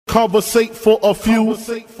Conversate for a few.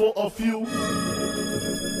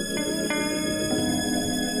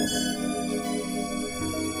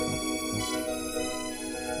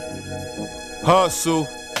 Hustle,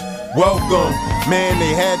 welcome, man,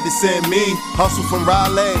 they had to send me. Hustle from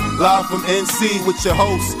Raleigh, live from NC with your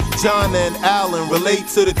hosts, John and Alan. Relate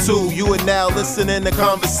to the two, you are now listening to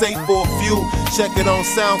Conversate for a few. Check it on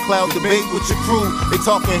SoundCloud, debate with your crew. They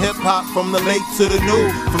talking hip-hop from the late to the new.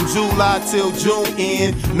 From July till June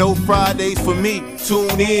end, no Fridays for me,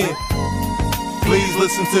 tune in. Please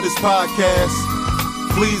listen to this podcast.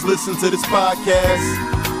 Please listen to this podcast.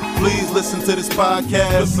 Please listen to this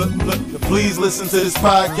podcast. Please listen to this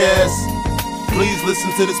podcast. Please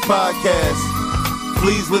listen to this podcast.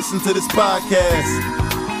 Please listen to this podcast.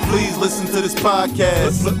 Please listen to this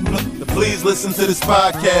podcast. Please listen to this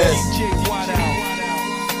podcast.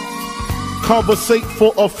 Conversate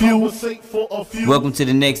for a few. Welcome to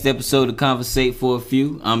the next episode of Conversate for a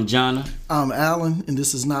Few. I'm Jonna. I'm Alan, and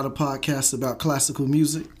this is not a podcast about classical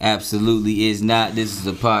music. Absolutely is not. This is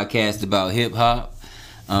a podcast about hip hop.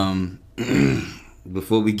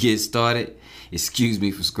 Before we get started, excuse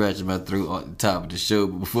me for scratching my throat at the top of the show,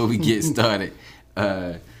 but before we get started,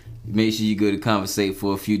 make sure you go to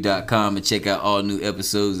conversateforafew.com and check out all new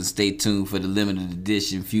episodes and stay tuned for the limited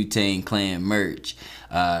edition Futane Clan merch.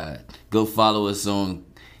 Go follow us on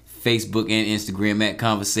Facebook and Instagram at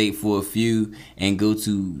Conversate for a Few, and go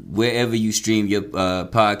to wherever you stream your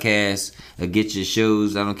podcasts or get your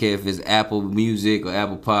shows. I don't care if it's Apple Music or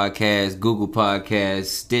Apple Podcasts, Google Podcasts,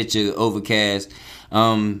 Stitcher, Overcast.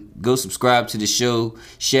 Go subscribe to the show,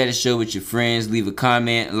 share the show with your friends, leave a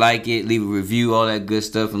comment, like it, leave a review, all that good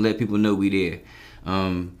stuff, and let people know we there.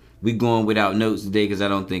 We going without notes today because I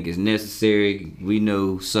don't think it's necessary. We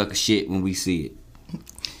know sucker shit when we see it.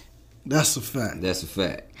 That's a fact. That's a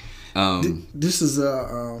fact. This is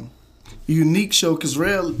a unique show because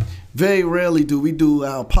very rarely do we do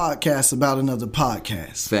our podcast about another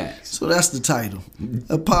podcast. Facts. So that's the title,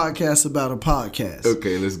 a podcast about a podcast.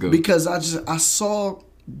 Okay, let's go. Because I saw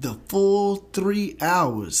the full 3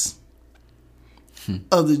 hours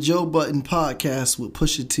of the Joe Budden podcast with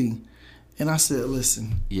Pusha T, and I said,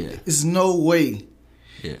 listen, there's no way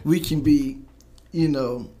we can be,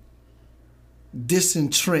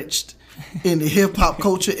 disentrenched in the hip hop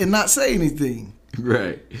culture and not say anything.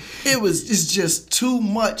 Right. It's just too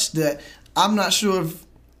much that I'm not sure if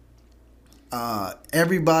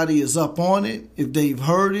everybody is up on it, if they've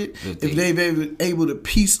heard it, if they've been able to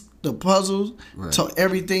piece the puzzle to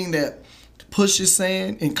everything that Push is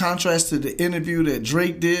saying, in contrast to the interview that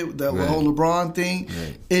Drake did, that whole LeBron thing,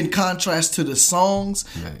 in contrast to the songs,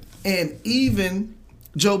 and even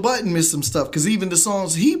Joe Budden missed some stuff because even the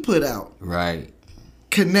songs he put out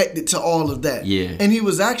connected to all of that. Yeah. And he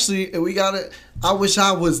was actually, I wish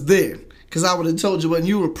I was there because I would have told you when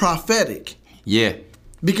you were prophetic. Yeah.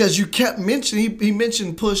 Because you kept mentioning, he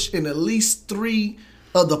mentioned Push in at least 3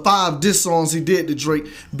 of the 5 diss songs he did to Drake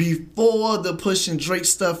before the Push and Drake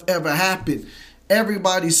stuff ever happened.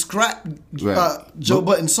 Everybody scrapped Joe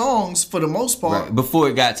Budden songs for the most part. Right. Before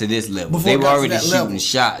it got to this level. They were already shooting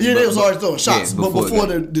shots. Yeah, they was already throwing shots. But before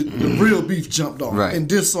the real beef jumped off and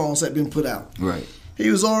diss songs had been put out. Right. He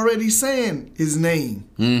was already saying his name.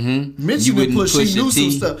 Mm-hmm. Mentioning Push, he knew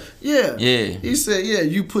some stuff. Yeah. Yeah. He said,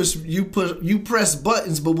 you press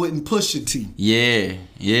buttons but wouldn't push your T. Yeah.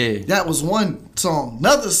 Yeah. That was one song.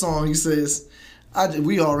 Another song, he says,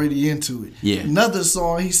 we already into it. Yeah. Another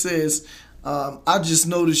song, he says, I just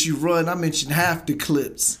noticed you run. I mentioned half the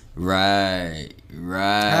clips. Right.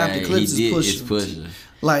 Half the clips is Pusha.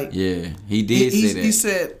 Like, he did say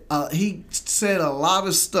that. He said a lot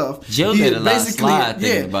of stuff. Joe did a lot of slide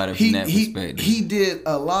thinking about it from that perspective. He did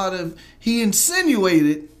a lot of. He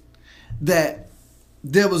insinuated that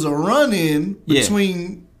there was a run-in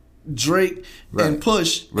between Drake and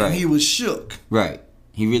Push, and he was shook. Right.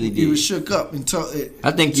 He really did. He was shook up.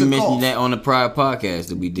 I think you mentioned that on the prior podcast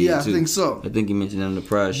that we did, too. I think so. I think you mentioned that on the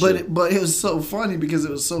prior show. But it was so funny because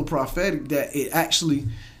it was so prophetic that it actually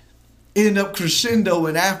ended up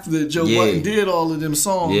crescendoing after Joe Budden did all of them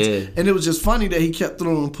songs. Yeah. And it was just funny that he kept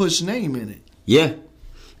throwing Push's name in it. Yeah.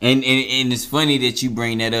 And it's funny that you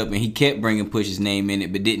bring that up, and he kept bringing Push's name in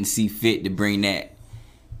it, but didn't see fit to bring that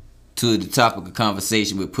to the topic of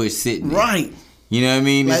conversation with Push sitting there. Right. You know what I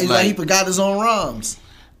mean? It's like he forgot his own rhymes.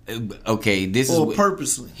 Okay, this or is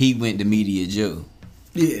purposely. He went to Media Joe.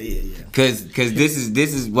 Yeah. Cause this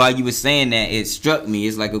is why you were saying that. It struck me.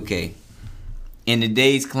 It's like, okay, in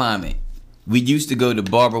today's climate, we used to go to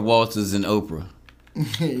Barbara Walters and Oprah.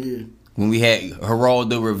 Yeah. When we had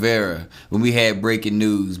Geraldo Rivera, when we had Breaking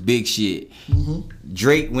News, Big Shit. Mm-hmm.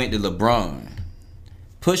 Drake went to LeBron.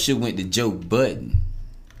 Pusha went to Joe Budden.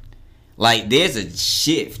 Like, there's a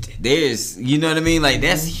shift. There's, you know what I mean? Like,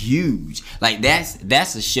 that's huge. Like,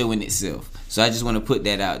 that's a show in itself. So I just want to put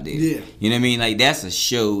that out there. Yeah. You know what I mean? Like, that's a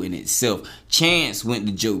show in itself. Chance went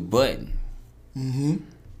to Joe Budden. Mm-hmm.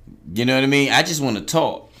 You know what I mean? I just want to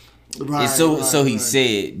talk. Right. And so he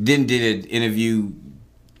said. Then did an interview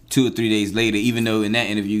 2 or 3 days later, even though in that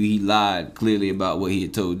interview he lied clearly about what he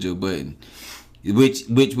had told Joe Budden. Which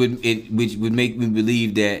would make me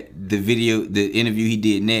believe that the interview he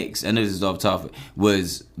did next, I know this is off topic,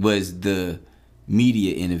 was the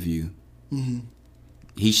media interview. Mm-hmm.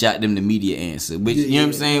 He shot them the media answer, which you know what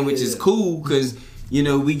I'm saying, which is cool because you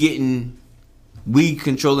know we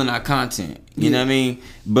controlling our content. You know what I mean?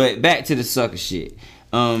 But back to the sucker shit.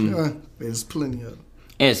 There's plenty of it.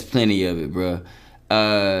 There's plenty of it, bro.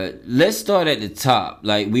 Let's start at the top.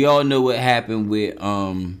 Like we all know what happened with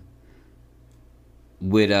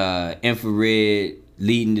Infrared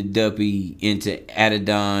leading the Duppy into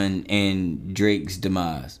Adidon and Drake's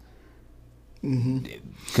demise. Mm-hmm.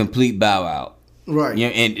 Complete bow out. Right. You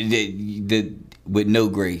know, and the with no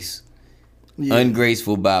grace. Yeah.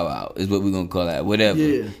 Ungraceful bow out is what we're gonna call that. Whatever.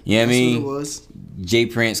 Yeah. You know what I mean? What it was. Jay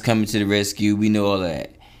Prince coming to the rescue. We know all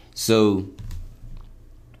that. So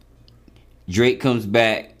Drake comes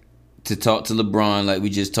back to talk to LeBron like we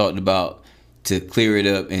just talked about, to clear it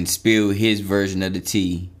up and spill his version of the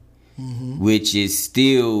tea, which is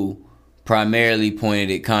still primarily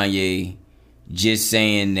pointed at Kanye, just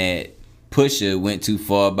saying that Pusha went too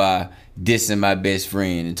far by dissing my best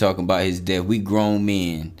friend and talking about his death. We grown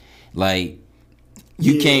men. Like,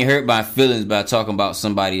 you can't hurt my feelings by talking about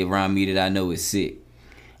somebody around me that I know is sick.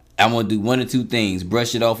 I'm going to do one or two things.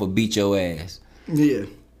 Brush it off or beat your ass. Yeah.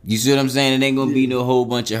 You see what I'm saying? It ain't gonna be no whole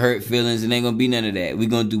bunch of hurt feelings. It ain't gonna be none of that. We're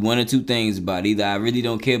gonna do one or two things about it. Either I really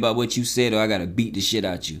don't care about what you said, or I gotta beat the shit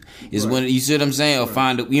out you. It's one. You see what I'm saying? Or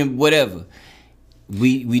find a, whatever.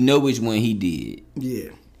 We know which one he did. Yeah.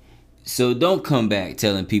 So don't come back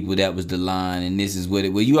telling people that was the line and this is what it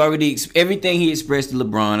was. You already everything he expressed to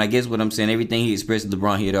LeBron. I guess what I'm saying. Everything he expressed to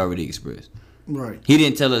LeBron, he had already expressed. Right. He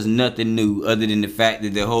didn't tell us nothing new other than the fact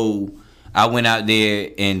that the whole. I went out there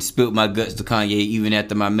and spilled my guts to Kanye even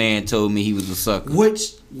after my man told me he was a sucker.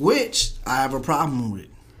 Which I have a problem with.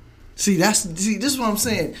 See, this is what I'm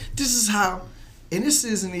saying. This is how, and this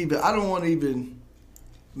isn't even, I don't want to even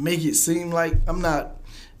make it seem like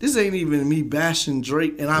this ain't even me bashing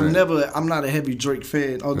Drake, and I'm not a heavy Drake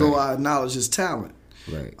fan, although I acknowledge his talent.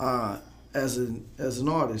 Right. As an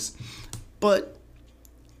artist. But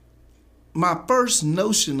my first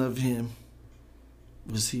notion of him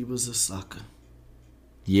was he was a sucker.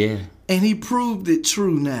 Yeah. And he proved it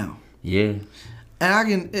true now. Yeah. And I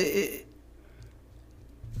can,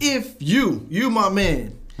 if you my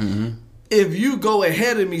man, if you go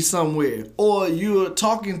ahead of me somewhere, or you're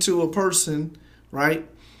talking to a person, right,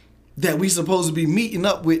 that we supposed to be meeting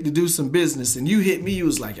up with to do some business, and you hit me, you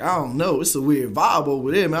was like, I don't know, it's a weird vibe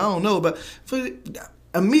over there, man, I don't know, but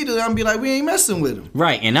immediately I'm be like, we ain't messing with him.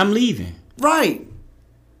 Right, and I'm leaving. Right.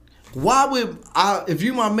 Why would if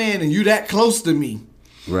you my man and you that close to me,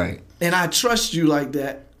 right, and I trust you like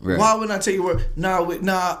that, right, why wouldn't I take your word? Nah,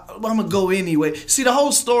 I'm gonna go anyway. See, the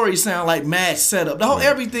whole story sound like mad setup. The whole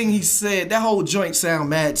everything he said, that whole joint sound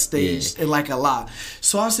mad staged and like a lie.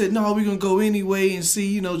 So I said, no, we're gonna go anyway and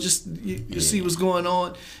see, just you see what's going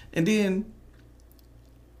on, and then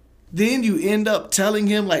you end up telling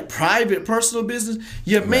him like private, personal business.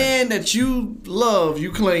 Your man that you love, you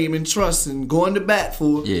claim and trust and going to bat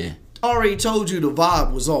for, already told you the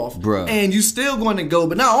vibe was off. Bruh. And you still going to go,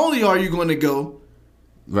 but not only are you going to go,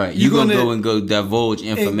 right, you're going to go divulge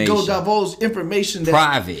information.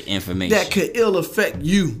 Private information. That could ill affect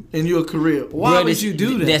you in your career. Why would you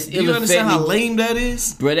do that? That's do you understand how lame that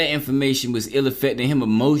is? Bro, that information was ill affecting him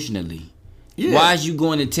emotionally. Yeah. Why are you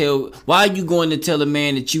going to tell a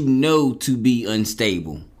man that you know to be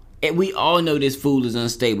unstable? And we all know this fool is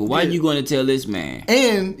unstable. Why are you going to tell this man?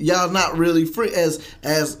 And y'all not really free, as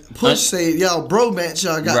Push said, y'all bromance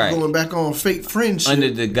y'all got going back on fake friendship.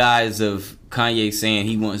 Under the guise of Kanye saying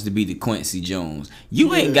he wants to be the Quincy Jones.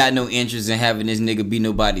 You ain't got no interest in having this nigga be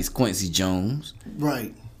nobody's Quincy Jones.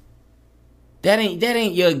 Right. That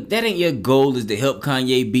ain't your goal, is to help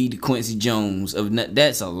Kanye be the Quincy Jones of.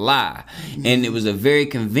 That's a lie, and it was a very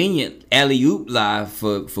convenient alley-oop lie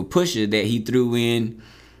for Pusha that he threw in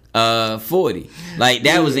 40. Like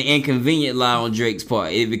that was an inconvenient lie on Drake's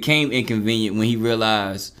part. It became inconvenient when he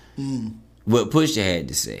realized what Pusha had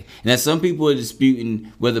to say. Now some people are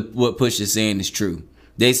disputing whether what Pusha's saying is true.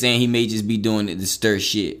 They saying he may just be doing it to stir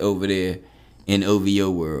shit over there in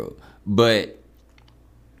OVO world, but.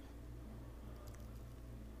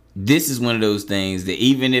 This is one of those things that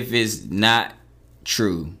even if it's not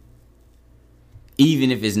true,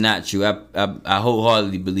 even if it's not true, I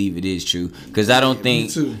wholeheartedly believe it is true because I don't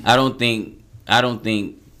think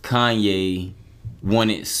Kanye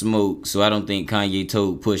wanted smoke, so I don't think Kanye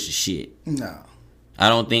told Pusha shit. No. I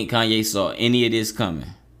don't think Kanye saw any of this coming.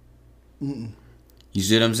 You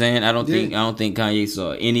see what I'm saying? I don't think Kanye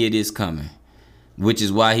saw any of this coming, which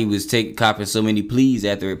is why he was copping so many pleas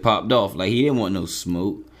after it popped off. Like he didn't want no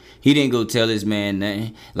smoke. He didn't go tell this man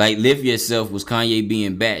nothing. Like Lift Yourself was Kanye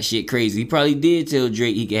being batshit crazy. He probably did tell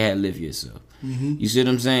Drake he could have Lift Yourself. You see what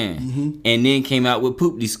I'm saying? And then came out with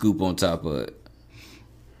Poopty Scoop on top of it.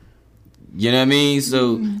 You know what I mean?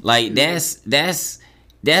 So like that's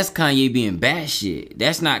Kanye being batshit.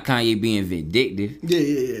 That's not Kanye being vindictive.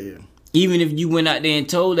 Yeah. Even if you went out there and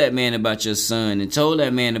told that man about your son and told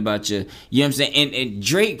that man about your, you know what I'm saying? And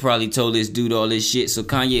Drake probably told this dude all this shit so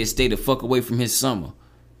Kanye stay the fuck away from his summer.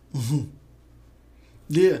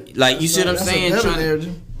 Yeah. Like, you see what I'm saying?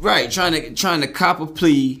 Trying to cop a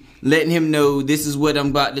plea, letting him know this is what I'm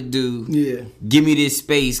about to do. Yeah. Give me this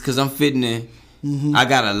space because I'm fitting to. I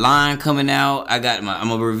got a line coming out. I'm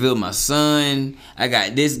gonna reveal my son. I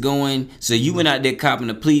got this going. So you went out there copping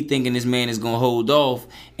a plea, thinking this man is gonna hold off,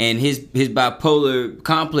 and his bipolar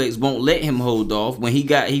complex won't let him hold off. When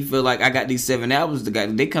he feel like I got these 7 albums.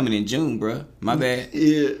 They coming in June, bro. My bad.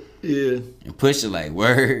 Yeah. And Pusha like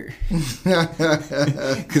word,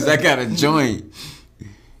 cause I got a joint.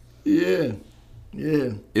 Yeah.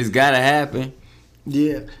 It's gotta happen.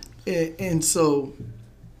 Yeah, and so.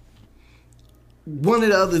 One of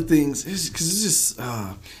the other things is because it's just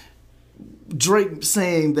Drake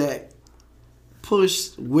saying that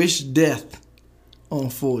Push wished death on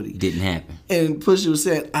 40. Didn't happen. And Push was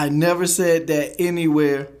saying, I never said that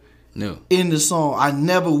anywhere in the song. I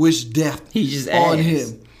never wished death he just on asked.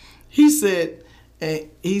 him. He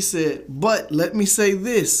said, but let me say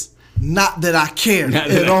this. Not that I care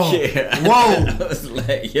at all. Whoa. I was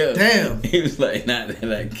like, yo. Damn. He was like, not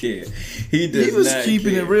that I care. He was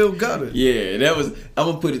keeping it real gutter. Yeah, I'm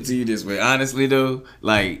going to put it to you this way. Honestly, though,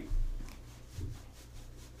 like,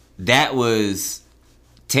 that was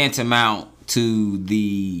tantamount to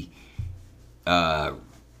the,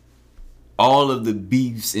 all of the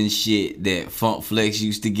beefs and shit that Funk Flex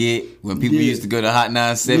used to get when people used to go to Hot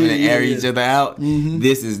 97 and air each other out.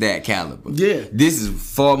 This is that caliber. Yeah. This is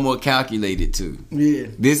far more calculated too. Yeah.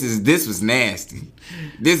 This was nasty.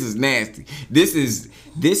 This is nasty. This is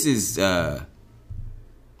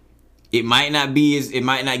it might not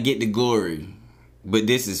get the glory, but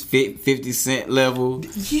this is 50 Cent level.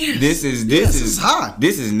 Yes. This is hot.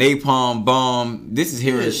 This is Napalm Bomb. This is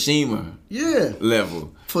Hiroshima. Yeah.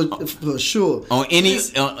 Level. For sure. On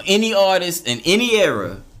any artist in any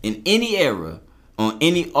era, on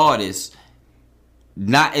any artist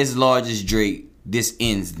not as large as Drake, this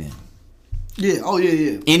ends them. Yeah. Oh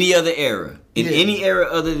yeah. Any other era. In any era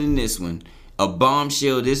other than this one, a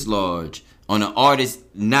bombshell this large on an artist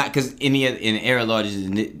not because any other in an era larger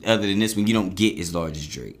other than this one, you don't get as large as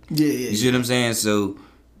Drake. Yeah. You see what I'm saying? So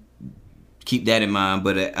keep that in mind.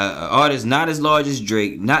 But an artist not as large as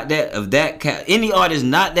Drake, not that of that any artist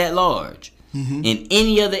not that large in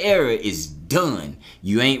any other era is done.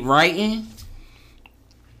 You ain't writing.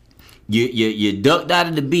 You ducked out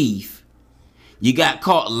of the beef. You got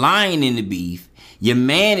caught lying in the beef. Your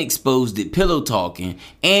man exposed it, pillow talking,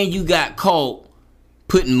 and you got caught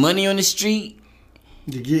putting money on the street.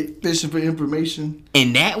 To get fishing for information.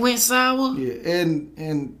 And that went sour? Yeah,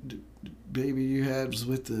 and baby you had was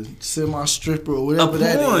with the semi-stripper or whatever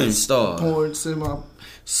that is. A porn star.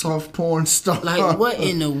 Soft porn star. Like, what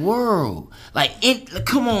in the world? Like,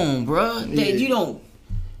 come on, bro. Yeah.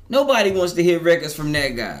 Nobody wants to hear records from that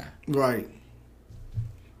guy. Right.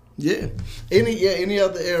 Yeah. Any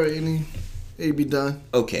other era, it'd be done.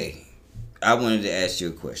 Okay. I wanted to ask you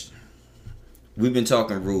a question. We've been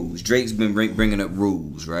talking rules. Drake's been bringing up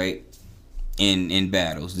rules, right? In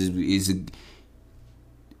battles.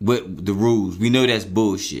 What the rules? We know that's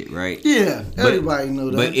bullshit, right? Yeah, everybody know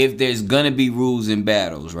that. But if there's gonna be rules in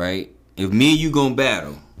battles, right? If me and you gonna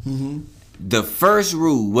battle, the first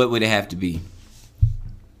rule, what would it have to be?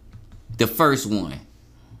 The first one.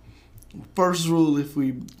 First rule, if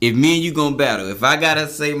me and you gonna battle, if I gotta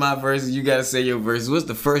say my verses, you gotta say your verses. What's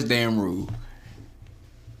the first damn rule?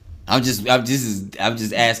 I'm just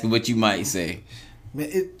asking what you might say. Man,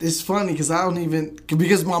 it's funny because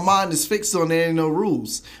my mind is fixed on there ain't no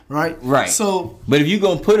rules, right? Right. So, but if you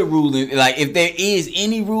gonna put a rule in, like if there is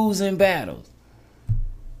any rules in battles,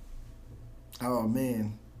 oh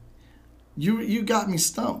man, you got me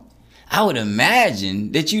stumped. I would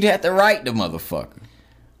imagine that you'd have to write the motherfucker.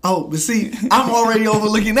 Oh, but see, I'm already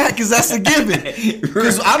overlooking that because that's a given.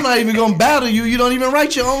 Because I'm not even gonna battle you. You don't even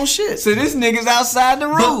write your own shit. So this nigga's outside the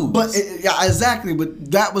rules. But yeah, exactly. But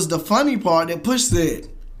that was the funny part that Push said.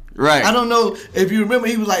 Right. I don't know if you remember,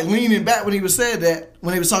 he was like leaning back when he was said that,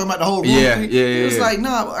 when he was talking about the whole rule thing. He was like,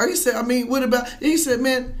 nah. He said, I mean, what about? He said,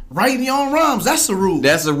 man, writing your own rhymes, that's a rule.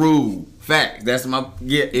 That's a rule. Fact. That's my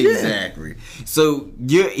exactly. So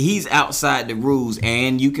he's outside the rules,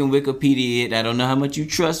 and you can Wikipedia it. I don't know how much you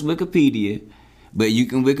trust Wikipedia, but you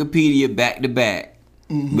can Wikipedia back to back,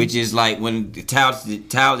 which is like when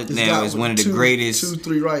Talented now is one of the greatest.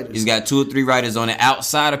 2-3 writers. He's got 2 or 3 writers on it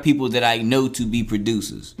outside of people that I know to be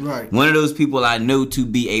producers. Right. One of those people I know to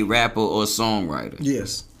be a rapper or songwriter.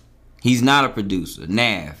 Yes. He's not a producer.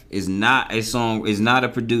 Nav is not a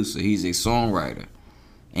producer. He's a songwriter.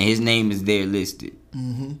 And his name is there listed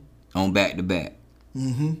on back to back.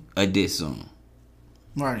 A diss song.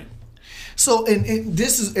 Right. So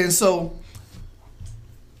this is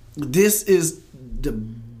the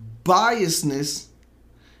biasness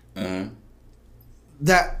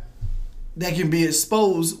that can be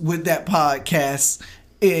exposed with that podcast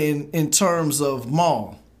in terms of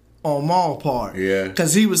Maul. On Maul part. Yeah.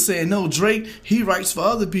 Because he was saying, no, Drake, he writes for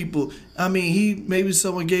other people. I mean, maybe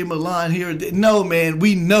someone gave him a line here. No, man,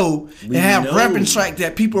 we know. And have reference track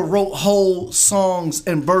that people wrote whole songs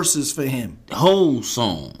and verses for him. Whole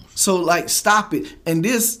songs. So, like, stop it. And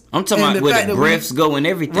this... I'm talking about where the breaths go and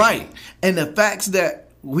everything. Right. And the facts that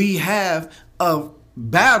we have of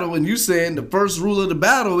battle, and you saying the first rule of the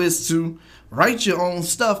battle is to write your own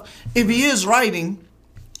stuff. If he is writing...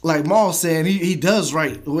 Like Maul saying, he does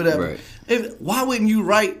write or whatever. Right. Why wouldn't you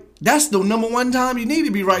write? That's the number one time you need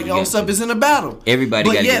to be writing your own stuff is in a battle. Everybody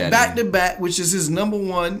got to get that. Back to back, which is his number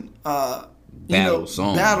one battle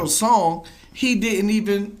song. He didn't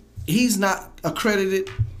even. He's not accredited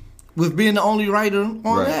with being the only writer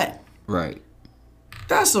on that. Right.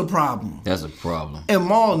 That's a problem. That's a problem. And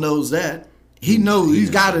Maul knows that. He knows. He's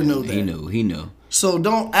got to know that. He know. So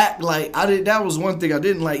don't act like I did. That was one thing I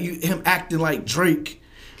didn't like. Him acting like Drake.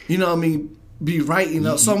 You know what I mean? Be writing.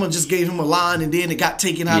 Someone just gave him a line and then it got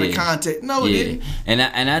taken out of context. No, it didn't.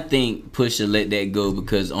 And I think Pusha let that go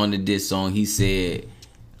because on the diss song he said,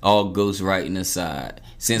 all ghostwriting aside.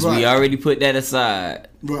 Since we already put that aside,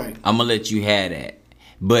 I'm gonna let you have that.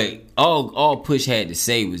 But all Push had to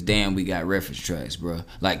say was, damn, we got reference tracks, bro.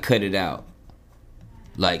 Like, cut it out.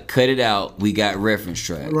 We got reference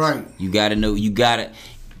tracks. Right. You gotta know he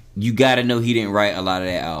didn't write a lot of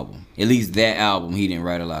that album. At least that album, he didn't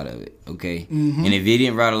write a lot of it, okay? And if he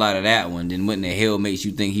didn't write a lot of that one, then what in the hell makes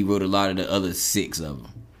you think he wrote a lot of the other 6 of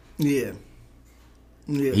them? Yeah.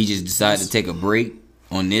 He just decided to take a break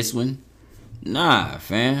on this one? Nah,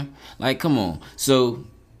 fam. Like, come on. So,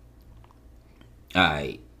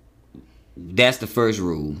 alright. That's the first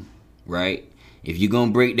rule, right? If you're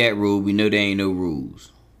gonna break that rule, we know there ain't no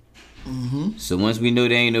rules. So once we know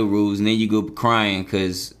there ain't no rules, and then you go crying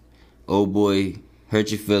because old boy hurt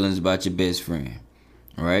your feelings about your best friend,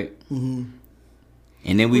 right? And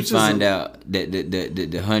then we find out that the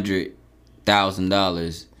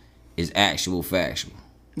 $100,000 is actual factual.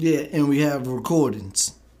 Yeah, and we have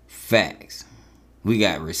recordings. Facts. We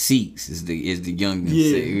got receipts, is the youngins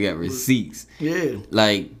say. We got receipts. Yeah.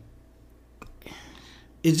 Like,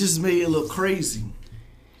 it just made it look crazy.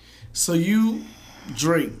 So you,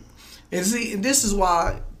 Drake, and see, this is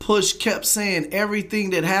why Push kept saying everything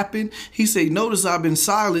that happened. He said, notice I've been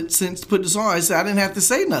silent since put this on. He said, I didn't have to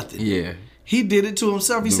say nothing. Yeah. He did it to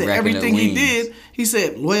himself. He said, everything he did, he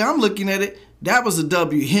said, the way I'm looking at it, that was a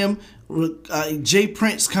W. Him, Jay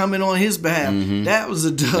Prince coming on his behalf. That was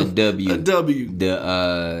a W. A W.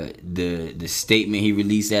 The statement he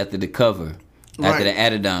released after the cover, after the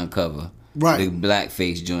Adidon cover. Right. The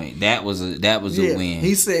blackface joint. That was a win.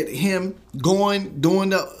 He said him doing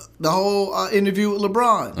the whole interview with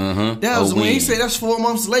LeBron. That was when he said that's 4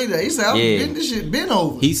 months later. He said, this shit been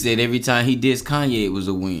over. He said every time he dissed Kanye, it was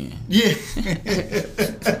a win. Yeah.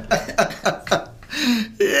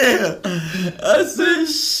 Yeah. I said,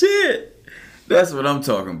 shit. That's what I'm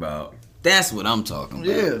talking about.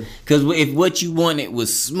 Yeah. Because if what you wanted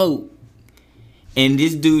was smoke, and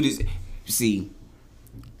this dude is, see,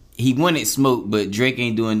 he wanted smoke, but Drake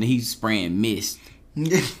ain't doing, he's spraying mist.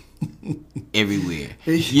 Everywhere.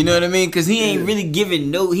 You know what I mean? Because he ain't really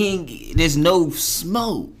giving there's no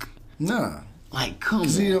smoke. Nah. Like, come on.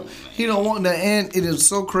 He don't want that, and it is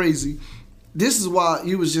so crazy. This is why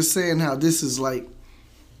you was just saying how this is like,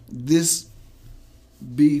 this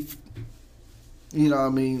beef, you know what I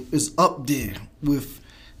mean, is up there with,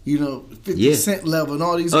 50 Cent level and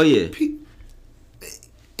all these. Oh, yeah.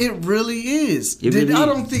 It really is. It really I is.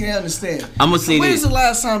 don't think I understand. I'm gonna say When's this. the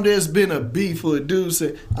last time there's been a beef where a dude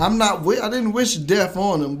said, I didn't wish death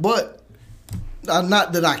on him, but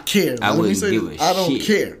not that I care. I Let me wouldn't say give this. a I don't shit.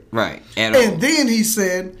 care. Right. At all. And then he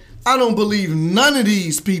said, I don't believe none of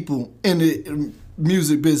these people in the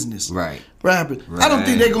music business. Right. Rapping. I don't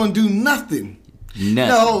think Right. they're going to do nothing. Nothing.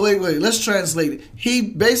 No, wait. Let's translate it. He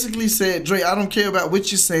basically said, Dre, I don't care about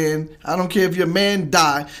what you're saying. I don't care if your man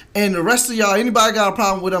died. And the rest of y'all, anybody got a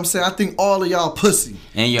problem with what I'm saying, I think all of y'all pussy.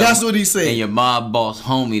 And That's what he said. And your mob boss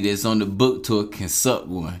homie that's on the book tour can suck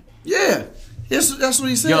one. Yeah. That's what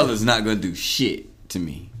he said. Y'all is not gonna do shit to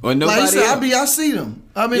me. Or nobody Like I said, else. I see them.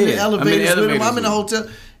 I'm in the Yeah, elevators with him. I'm in the with hotel.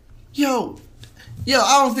 Yo,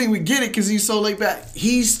 I don't think we get it because he's so laid back.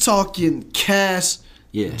 He's talking cash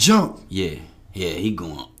jump. Yeah, he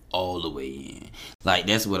going all the way in. Like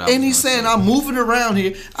that's what I. And he's saying, I'm moving around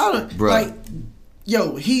here. I don't Bruh. like.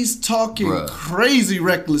 Yo, he's talking Bruh. crazy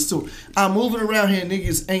reckless too. I'm moving around here,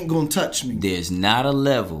 niggas ain't gonna touch me. There's not a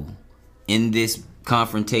level in this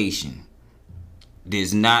confrontation.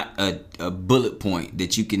 There's not a bullet point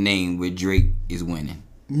that you can name where Drake is winning.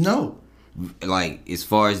 No. Like as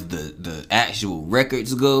far as the actual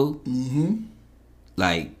records go,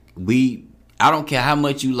 like I don't care how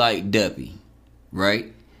much you like Duppy,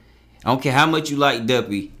 right? I don't care how much you like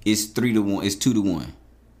Duppy. It's 3-1. It's 2-1.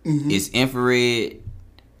 It's Infrared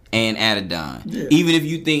and Adidon. Yeah. Even if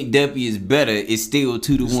you think Duppy is better, it's still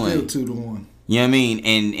 2-1. Still 2-1. You know what I mean?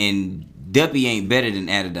 And Duppy ain't better than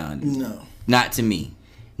Adidon. No. Not to me.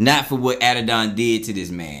 Not for what Adidon did to this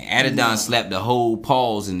man. Adidon slapped a whole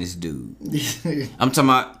pause in this dude. I'm talking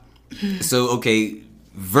about. So okay,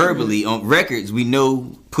 verbally on records, we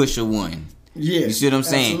know Pusha won. Yeah. You see what I'm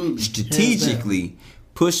saying? Absolutely. Strategically,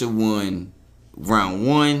 Pusha won round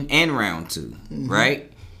 1 and round 2,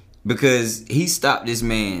 right? Because he stopped this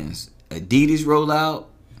man's Adidas rollout,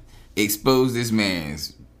 exposed this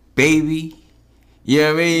man's baby. You know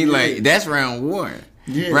what I mean? Yeah. Like that's round 1.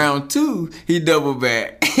 Yeah. Round 2, he doubled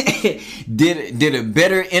back, did a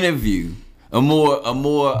better interview, a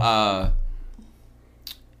more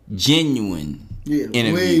genuine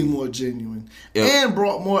interview. Way more genuine. Yep. And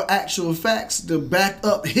brought more actual facts to back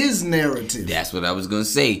up his narrative. That's what I was gonna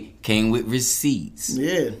say. Came with receipts.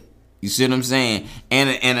 Yeah. You see what I'm saying? And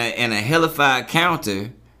a hellified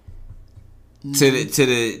counter to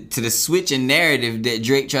the switching narrative that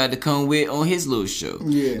Drake tried to come with on his little show.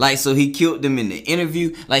 Yeah. Like so he killed them in the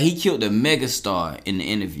interview. Like he killed a megastar in the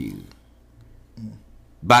interview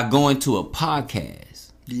by going to a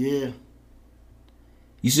podcast. Yeah.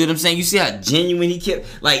 You see what I'm saying? You see how genuine he kept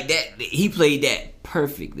like that. He played that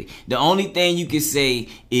perfectly. The only thing you can say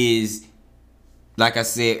is, like I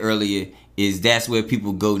said earlier, is that's where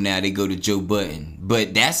people go now. They go to Joe Budden,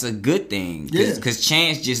 but that's a good thing because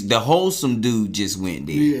Chance just the wholesome dude just went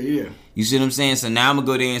there. Yeah. You see what I'm saying? So now I'm gonna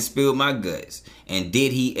go there and spill my guts. And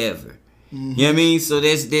did he ever? You know what I mean? So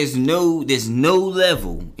there's no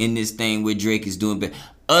level in this thing where Drake is doing better,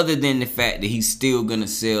 other than the fact that he's still gonna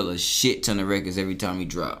sell a shit ton of records every time he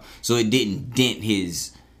drop. So it didn't dent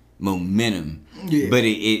his momentum, but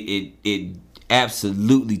it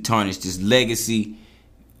absolutely tarnished his legacy.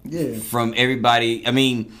 Yeah. From everybody. I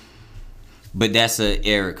mean, but that's an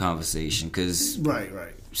era conversation because Right.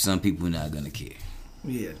 some people not gonna care.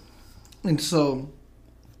 Yeah. And so,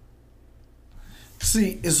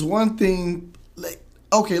 see, it's one thing. Like,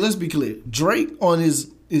 okay, let's be clear. Drake on his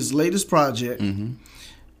latest project.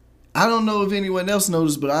 I don't know if anyone else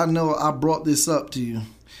noticed, but I know I brought this up to you.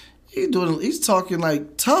 He's talking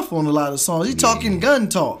like tough on a lot of songs. He's talking gun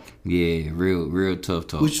talk. Yeah, real tough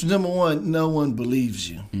talk. Which, number one, no one believes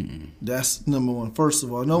you. That's number one. First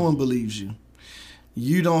of all, no one believes you.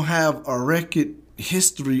 You don't have a record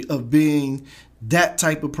history of being that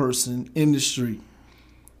type of person in the street.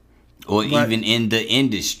 Or even in the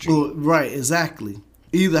industry. Right, exactly.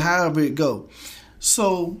 Either however it go.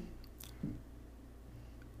 So,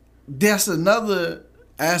 that's another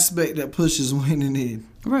aspect that pushes winning in.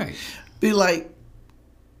 Right. Be like,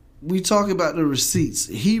 we talk about the receipts.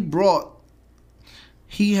 He had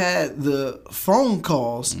the phone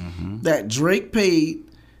calls that Drake paid,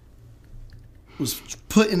 was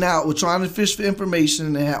putting out, was trying to fish for information,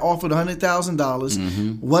 and they had offered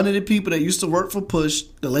 $100,000. One of the people that used to work for Push,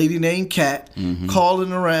 the lady named Kat,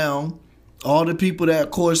 calling around all the people that,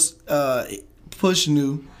 of course, Push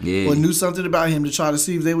knew or knew something about him to try to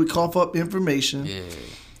see if they would cough up information. Yeah.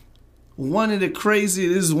 One of the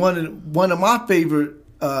craziest, this is one of my favorite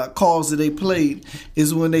calls that they played,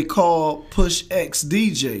 is when they called Push X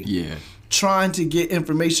DJ. Yeah. Trying to get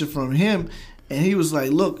information from him. And he was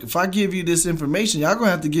like, look, if I give you this information, y'all gonna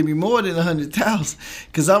have to give me more than 100,000,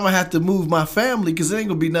 because I'm gonna have to move my family, because it ain't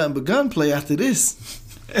gonna be nothing but gunplay after this.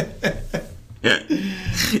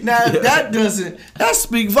 Now, if that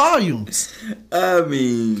speak volumes. I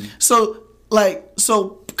mean, so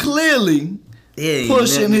clearly,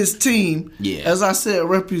 Push and his team, as I said,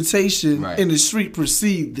 reputation in the street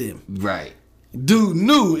precede them. Right. Dude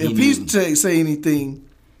knew if he say anything,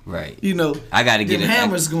 right. You know, I gotta get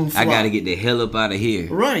hammers gonna fly. I gotta get the hell up out of here.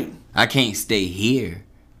 Right. I can't stay here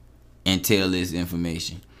and tell this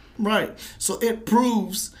information. Right. So it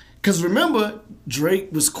proves, because remember,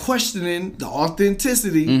 Drake was questioning the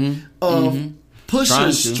authenticity of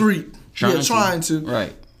Pusha's street. Trying to.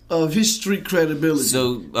 Right. Of his street credibility.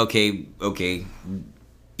 So, okay.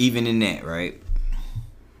 Even in that, right?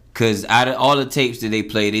 Because out of all the tapes that they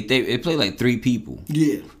played, they played like 3 people.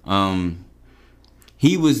 Yeah.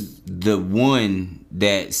 He was the one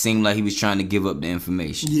that seemed like he was trying to give up the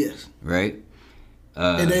information. Yes. Right?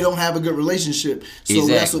 And they don't have a good relationship. So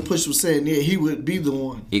that's what Push was saying. Yeah, he would be the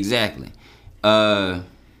one. Exactly.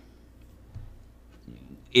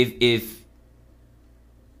 If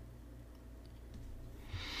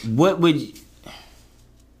what would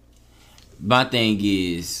my thing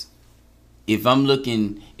is, if I'm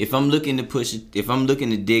looking to push it, if I'm looking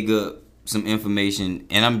to dig up some information,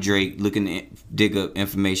 and I'm Drake looking to dig up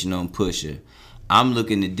information on Pusha, I'm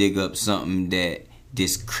looking to dig up something that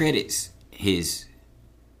discredits his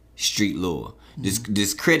street lore,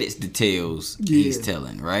 discredits the tales he's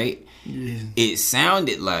telling, right? Yeah. It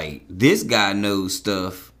sounded like this guy knows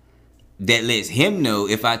stuff that lets him know,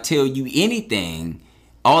 if I tell you anything,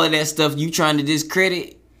 all of that stuff you trying to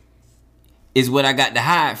discredit is what I got to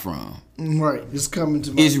hide from. Right. It's coming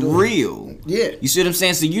to my It's door. real. Yeah. You see what I'm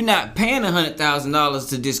saying? So you're not paying $100,000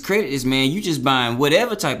 to discredit this man. You just buying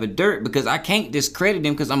whatever type of dirt, because I can't discredit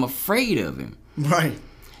him because I'm afraid of him. Right.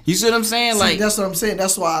 You see what I'm saying? See, that's what I'm saying.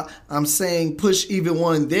 That's why I'm saying Push even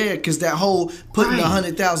one there, because that whole putting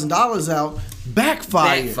 $100,000 out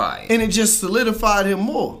backfired. And it just solidified him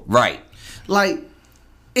more. Right. Like,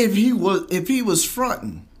 if he was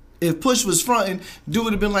fronting, if Push was fronting, dude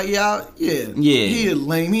would have been like, he a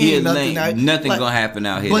lame. He ain't nothing. Nothing gonna happen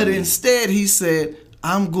out here. But instead, he said,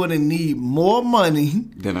 I'm gonna need more money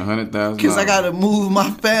than $100,000 because I gotta move my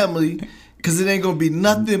family, because it ain't gonna be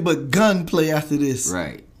nothing but gunplay after this.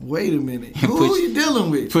 Right. Wait a minute. Who are you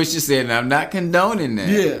dealing with? Pusha said, I'm not condoning that.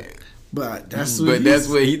 Yeah. But that's what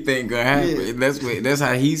he think gonna happen. Yeah. That's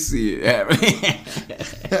how he see it happening.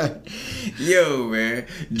 Yo, man,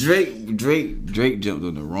 Drake jumped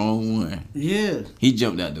on the wrong one. Yeah, he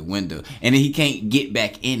jumped out the window, and then he can't get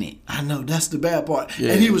back in it. I know, that's the bad part.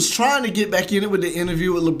 Yeah. And he was trying to get back in it with the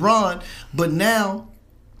interview with LeBron, but now,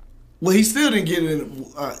 he still didn't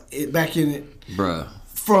get back in it, bruh.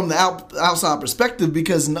 From the outside perspective,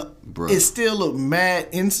 because it still looked mad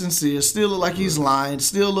insincere, still look like he's lying,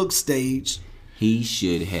 still look staged. He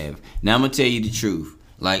should have. Now I'm gonna tell you the truth.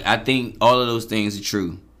 Like, I think all of those things are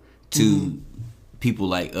true to people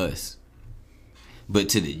like us, but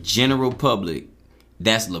to the general public,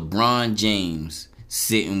 that's LeBron James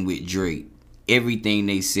sitting with Drake. Everything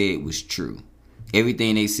they said was true.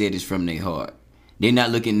 Everything they said is from their heart. They're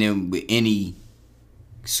not looking at them with any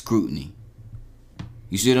scrutiny.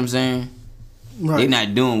 You see what I'm saying? Right. They're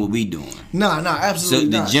not doing what we doing. No, absolutely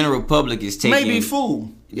not. So the general public is taking... Maybe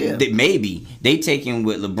fool. Yeah. They taking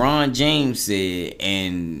what LeBron James said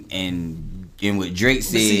and what Drake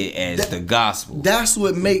said as the gospel. That's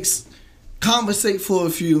what makes Conversate for a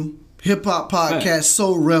Few hip-hop podcast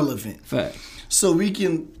so relevant. Fact. So we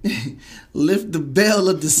can lift the veil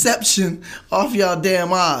of deception off y'all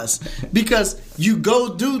damn eyes. Because you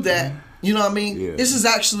go do that, you know what I mean? Yeah. This is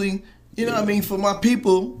actually... You know what I mean? For my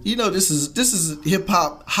people, this is hip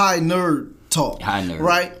hop high nerd talk. High nerd.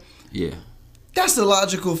 Right? Yeah. That's a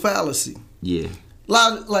logical fallacy. Yeah.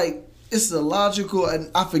 Like, it's a logical,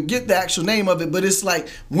 and I forget the actual name of it, but it's like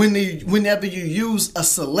whenever you use a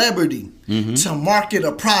celebrity to market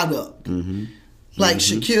a product. Like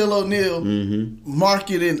Shaquille O'Neal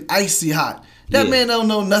marketing Icy Hot. That man don't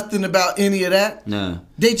know nothing about any of that. No.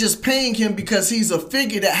 They just paying him because he's a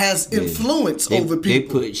figure that has influence over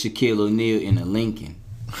people. They put Shaquille O'Neal in a Lincoln.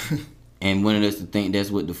 And wanted us to think that's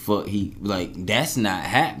what the fuck that's not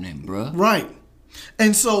happening, bro. Right.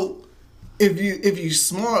 And so if you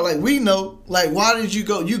smart, like we know, like why did you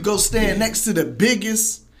go? You go stand next to the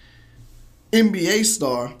biggest NBA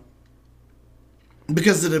star.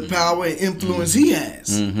 Because of the power and influence he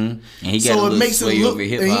has, and he got a little sway over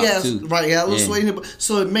hip hop too. Right, he got a little sway in hip hop.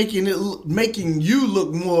 So it making you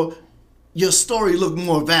look more, your story look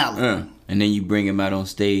more valid. And then you bring him out on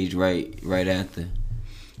stage right after.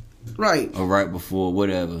 Right. Or right before,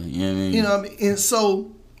 whatever. You know what I mean? You know what I mean? And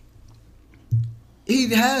so he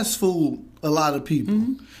has fooled a lot of people.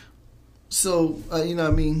 Mm-hmm. So, you know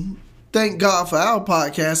what I mean? Thank God for our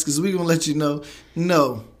podcast, because we're going to let you know,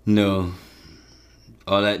 no.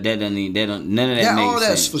 All that don't none of that makes sense. All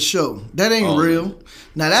that's for sure. That ain't real.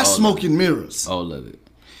 Now, that's smoke and mirrors. All of it.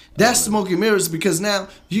 That's smoke and mirrors, because now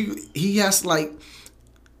he has to, like,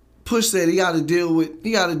 Push said he got to deal with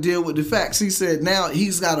the facts. He said now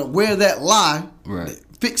he's got to wear that lie, right?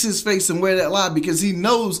 Fix his face and wear that lie, because he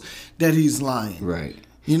knows that he's lying, right?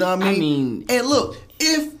 You know what I mean? And look,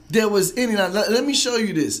 if there was any, let me show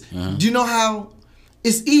you this. Uh-huh. Do you know how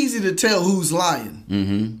it's easy to tell who's lying?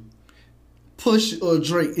 Mm-hmm. Push or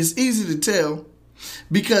Drake. It's easy to tell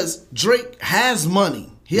because Drake has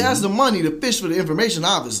money. He has the money to fish for the information,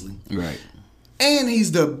 obviously, right? And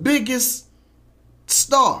he's the biggest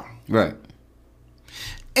star. Right.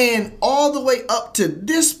 And all the way up to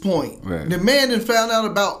this point, the man that found out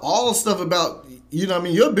about all the stuff about, you know what I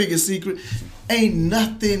mean, your biggest secret, ain't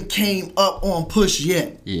nothing came up on Push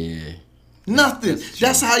yet. Yeah. Nothing.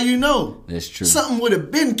 That's how you know. That's true. Something would have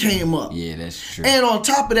been came up. Yeah, that's true. And on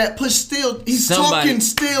top of that, Push he's talking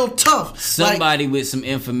still tough. Somebody with some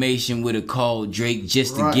information would have called Drake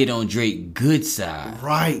just to get on Drake's good side.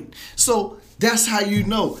 Right. So that's how you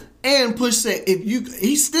know. And Push said,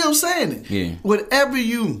 he's still saying it. Yeah. Whatever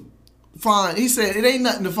you find, he said, it ain't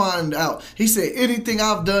nothing to find out. He said, anything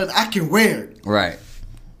I've done, I can wear it. Right.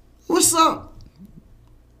 What's up?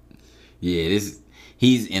 Yeah,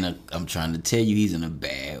 I'm trying to tell you, he's in a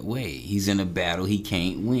bad way. He's in a battle he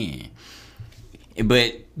can't win.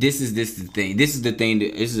 But this is the thing. This is the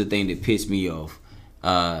thing that pissed me off.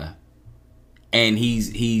 And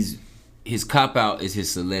his cop out is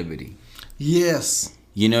his celebrity. Yes.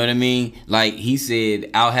 You know what I mean? Like he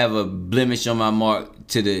said, I'll have a blemish on my mark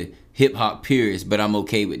to the hip hop purists, but I'm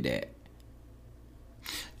okay with that.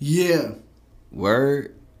 Yeah.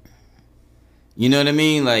 Word. You know what I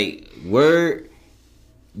mean? Like, word.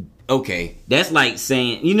 Okay. That's like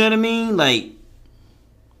saying, you know what I mean? Like,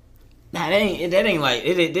 nah, that ain't like,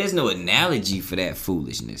 there's no analogy for that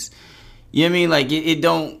foolishness. You know what I mean? Like, it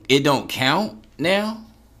don't count now.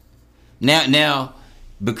 Now,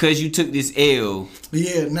 because you took this L,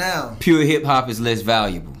 now pure hip hop is less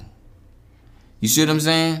valuable. You see what I'm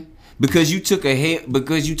saying? Because you took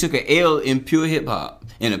a L in pure hip hop,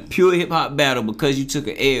 in a pure hip hop battle. Because you took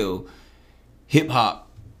a L, hip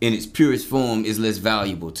hop in its purest form is less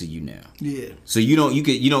valuable to you now. Yeah. So you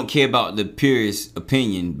don't care about the purest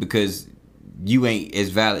opinion because you ain't as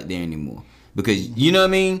valid there anymore. Because you know what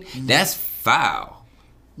I mean? Mm-hmm. That's foul.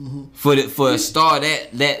 Mm-hmm. For a star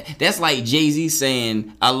that's like Jay-Z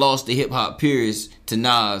saying I lost the hip hop purists to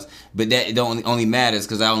Nas, but that only matters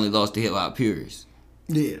because I only lost the hip hop purists.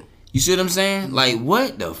 Yeah, you see what I'm saying? Like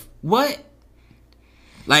what? Like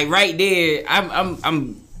right there,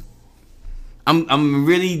 I'm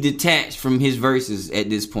really detached from his verses at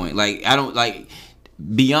this point. Like I don't like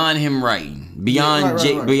beyond him writing, beyond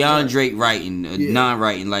Drake writing,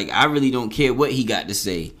 non-writing. Like I really don't care what he got to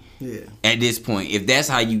say. Yeah. At this point, if that's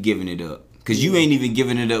how you giving it up, because you ain't even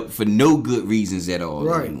giving it up for no good reasons at all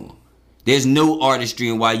anymore. There's no artistry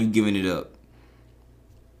in why you giving it up.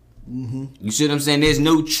 Mm-hmm. You see what I'm saying? There's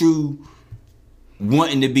no true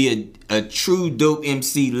wanting to be a true dope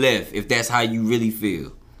MC left if that's how you really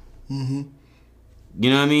feel. Mm-hmm. You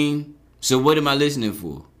know what I mean? So what am I listening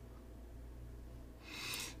for?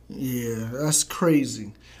 Yeah, that's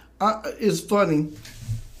crazy. It's funny.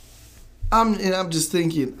 I'm just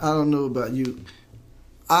thinking, I don't know about you.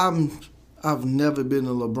 I've never been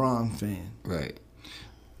a LeBron fan. Right.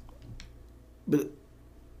 But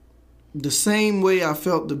the same way I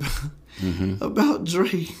felt about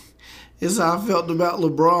Drake is how I felt about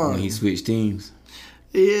LeBron. When he switched teams.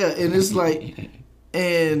 Yeah, and it's like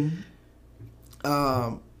and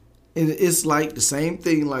it's like the same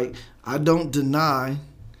thing. Like I don't deny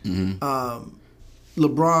LeBron's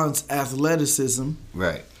athleticism.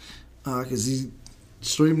 Right. Because he's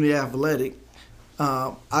extremely athletic.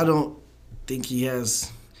 I don't think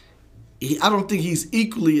he's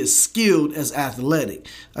equally as skilled as athletic.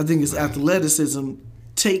 I think his athleticism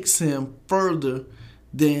takes him further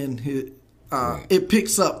than his. It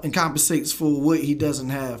picks up and compensates for what he doesn't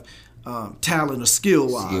have, talent or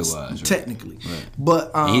skill-wise, technically. Right. But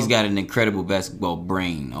and he's got an incredible basketball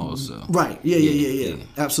brain, also. Right. Yeah.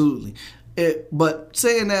 Absolutely. But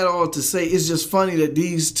saying that all to say, it's just funny that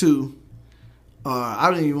these two are, I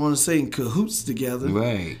don't even want to say in cahoots together.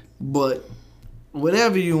 Right. But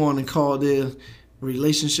whatever you want to call their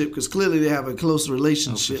relationship, because clearly they have a close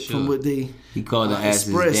relationship from what they He called and asked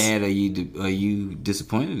his dad, are you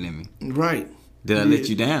disappointed in me? Right. Did I let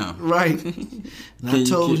you down? Right. And I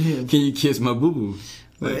told him. Can you kiss my boo-boo?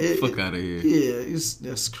 Like, fuck out of here. Yeah,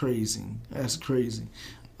 that's crazy. That's crazy.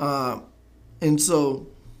 And so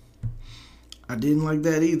I didn't like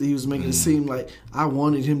that either. He was making it seem like I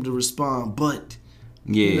wanted him to respond, but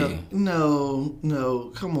no,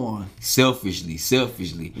 come on.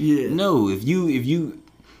 Selfishly. Yeah. No, if you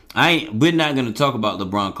we're not gonna talk about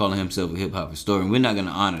LeBron calling himself a hip hop historian. We're not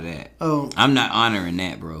gonna honor that. Oh, I'm not honoring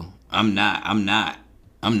that, bro. I'm not.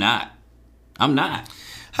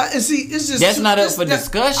 And see, it's just that's not up for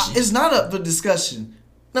discussion. It's not up for discussion.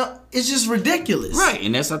 No, it's just ridiculous. Right,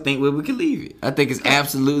 and that's I think where we can leave it. I think it's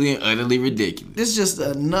absolutely and utterly ridiculous. It's just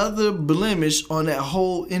another blemish on that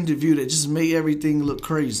whole interview that just made everything look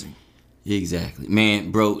crazy. Exactly,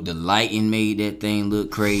 man, bro. The lighting made that thing look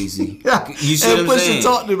crazy. Yeah, you see and what I'm saying? Pusha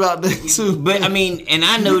talked about that too. But I mean, and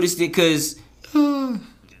I noticed it because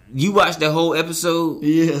you watched the whole episode.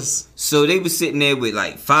 Yes. So they were sitting there with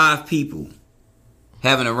like 5 people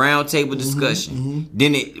having a round table discussion.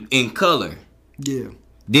 Then it in color. Yeah.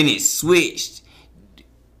 Then it switched.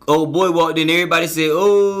 Old boy walked in. Everybody said,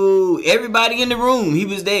 "Oh!" Everybody in the room, he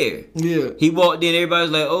was there. Yeah. He walked in. Everybody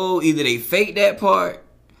was like, "Oh!" Either they faked that part.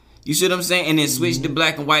 You see what I'm saying? And then switched to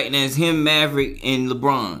black and white, and it's him, Maverick, and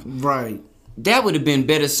LeBron. Right. That would have been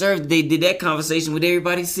better served. They did that conversation with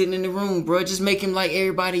everybody sitting in the room, bro. Just make him like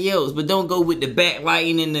everybody else, but don't go with the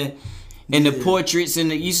backlighting and the portraits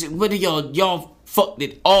and the. You see, what are y'all fucked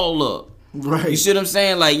it all up? Right. You see what I'm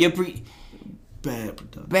saying? Like you're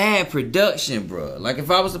bad production, bro. Like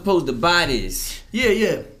if I was supposed to buy this,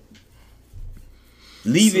 yeah,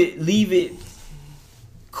 leave it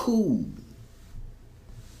cool.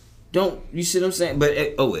 Don't you see what I'm saying?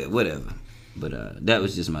 But whatever. But that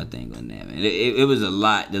was just my thing on that, man. It was a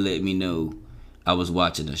lot to let me know I was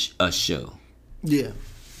watching a show. Yeah.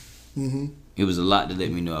 It was a lot to let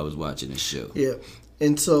me know I was watching a show. Yeah,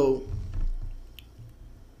 and so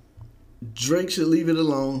Drake should leave it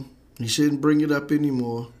alone. He shouldn't bring it up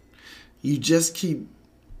anymore. You just keep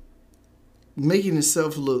making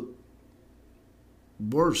yourself look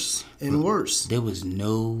worse and worse. There was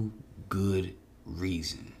no good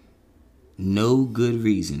reason. No good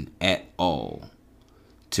reason at all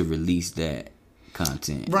to release that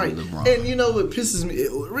content. Right. With LeBron. And you know what pisses me,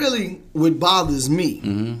 what bothers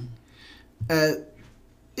me,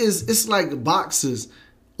 is it's like boxers,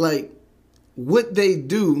 like what they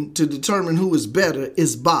do to determine who is better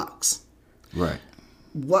is box. Right.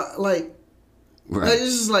 What like it's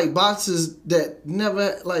just like boxers that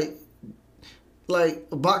never like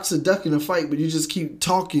a boxer ducking a fight, but you just keep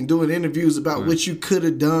talking, doing interviews about what you could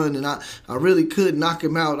have done, and I really could knock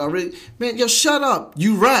him out. Man, yo, shut up.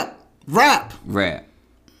 You rap.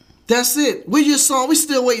 That's it. Where's your song? We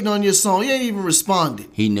still waiting on your song. You ain't even responded.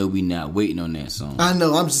 He know we not waiting on that song. I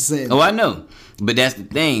know. I'm just saying. Oh, I know. But that's the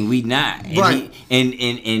thing. We not. And right.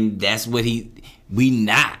 And that's what we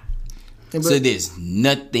not. So there's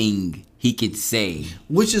nothing he could say.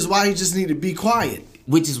 Which is why he just need to be quiet.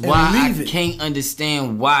 Which is why I can't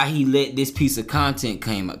understand why he let this piece of content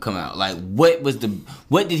come out. Like, what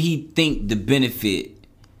did he think the benefit?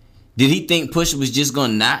 Did he think Pusha was just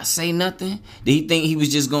gonna not say nothing? Did he think he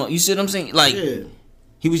was just gonna? You see what I'm saying? Like,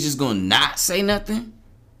 he was just gonna not say nothing.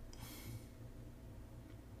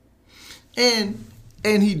 And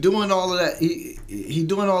he doing all of that. He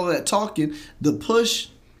doing all of that talking. The Push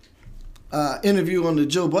interview on the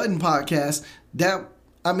Joe Budden podcast. That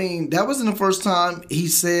wasn't the first time he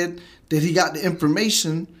said that he got the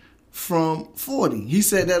information from 40. He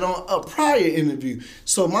said that on a prior interview.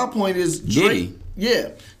 So my point is, Drake.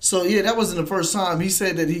 Yeah. So that wasn't the first time. He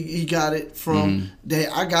said that he got it from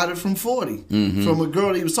that. I got it from 40 from a girl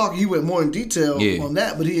that he was talking. He went more in detail on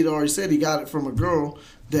that, but he had already said he got it from a girl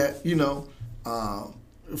that it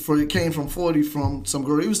came from 40 from some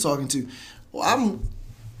girl he was talking to. Well,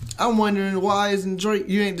 I'm wondering why isn't Drake,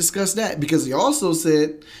 you ain't discussed that, because he also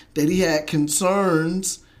said that he had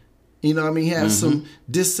concerns, he had some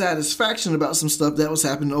dissatisfaction about some stuff that was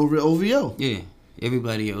happening over at OVO. Yeah,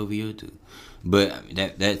 everybody at OVO too. But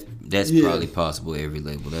that's probably possible every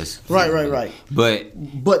label. That's right.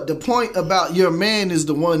 But the point about your man is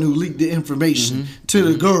the one who leaked the information to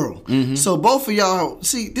the girl. So both of y'all,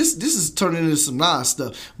 see, this is turning into some nice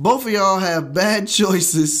stuff. Both of y'all have bad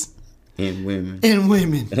choices. And women.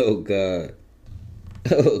 Oh God.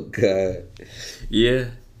 Yeah.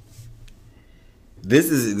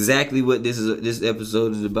 This is exactly what this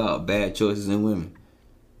episode is about. Bad choices in women.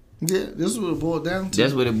 Yeah, this is what it boiled down to.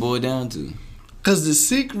 That's what it boiled down to. Because the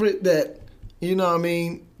secret that,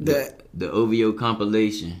 that... The OVO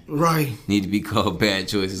compilation. Right. Need to be called Bad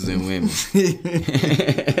Choices in Women.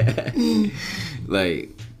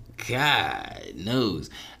 God knows.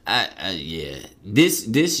 Yeah.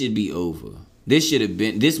 This should be over.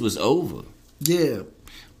 This was over. Yeah.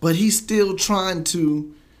 But he's still trying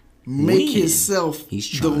to make himself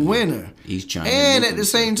the winner. He's trying and at the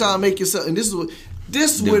same time make himself, and this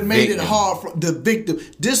would made it hard for the victim.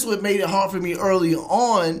 This would made it hard for me early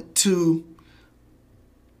on to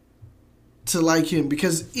like him,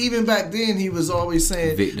 because even back then he was always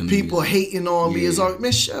saying victim people music. Hating on me is always,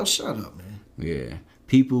 man, shut up, man. Yeah.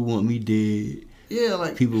 People want me dead. Yeah,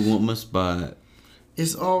 like people want my spot.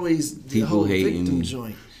 It's always the people whole hating victim me.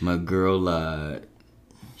 Joint. My girl lied.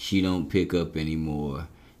 She don't pick up anymore.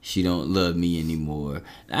 She don't love me anymore.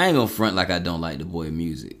 I ain't gonna front like I don't like the boy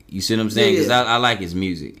music. You see what I'm saying? Because I like his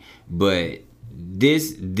music. But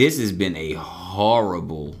this has been a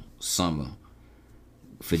horrible summer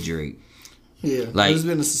for Drake. Yeah, like it's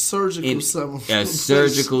been a surgical summer. A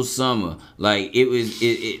surgical summer. Like it was,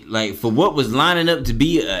 like for what was lining up to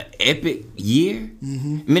be an epic year.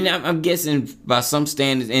 Mm-hmm. I mean, I'm guessing by some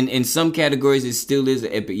standards, and in some categories, it still is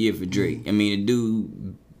an epic year for Drake. Mm-hmm. I mean, the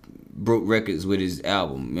dude broke records with his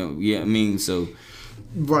album. Yeah, I mean, so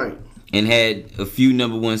right, and had a few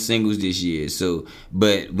 #1 singles this year. So,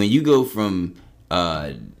 but when you go from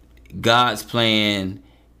God's Plan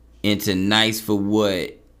into Nice for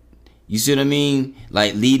What. You see what I mean?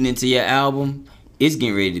 Like leading into your album, it's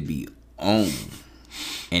getting ready to be on.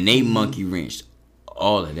 And they monkey wrenched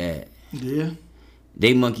all of that. Yeah.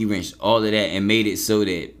 They monkey wrenched all of that and made it so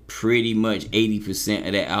that pretty much 80%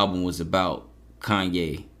 of that album was about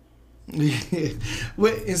Kanye. Yeah.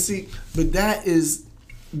 Well, and see, but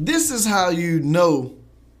this is how you know.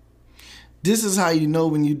 This is how you know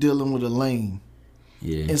when you're dealing with a lame.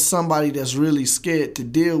 Yeah. And somebody that's really scared to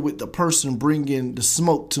deal with the person bringing the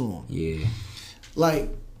smoke to him. Yeah. Like,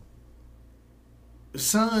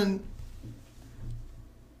 son,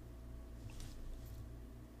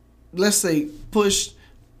 let's say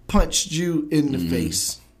punched you in the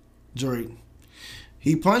face, Drake.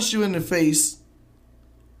 He punched you in the face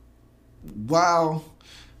while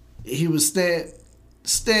he was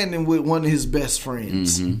standing with one of his best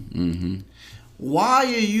friends. Mm-hmm. Mm-hmm. Why are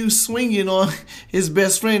you swinging on his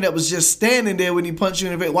best friend that was just standing there when he punched you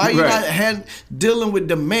in the face? Why are you not dealing with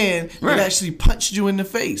the man that actually punched you in the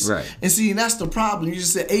face? Right. And see, and that's the problem. You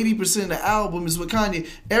just said 80% of the album is with Kanye.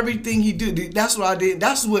 Everything he do, that's what I did.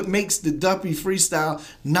 That's what makes the Duppy freestyle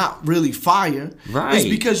not really fire. Right. It's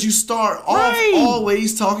because you start off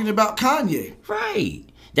always talking about Kanye. Right.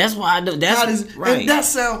 That's why I know. And that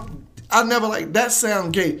sound. I never like that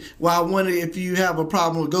sound gay. Well, I wonder if you have a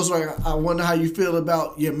problem with Ghostwriter. I wonder how you feel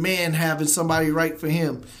about your man having somebody write for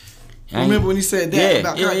him. Remember when he said that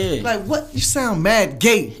about Kanye? Like, what? You sound mad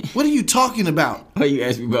gay. What are you talking about? Why you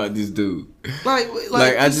ask me about this dude? Like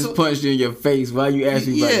I just punched you in your face. Why you ask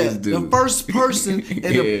me about this dude? The first person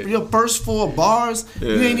in your first 4 bars,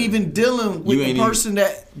 you ain't even dealing with the person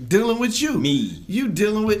that dealing with you. Me. You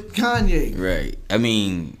dealing with Kanye. Right. I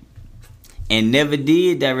mean... And never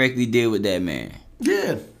did directly deal with that man.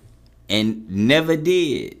 Yeah. And never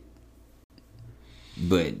did.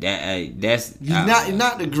 But that's... You're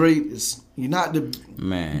not the greatest. You're not the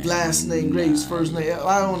last name, greatest first name.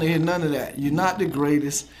 I don't want to hear none of that. You're not the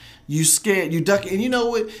greatest. You scared. You duck it. And you know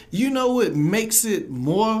what? You know what makes it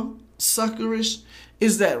more suckerish?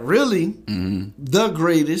 Is that really the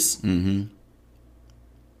greatest,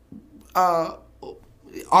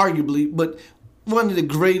 arguably, but one of the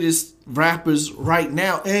greatest rappers right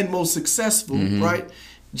now and most successful, right?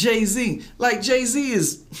 Jay-Z. Like, Jay-Z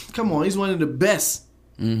is, come on, he's one of the best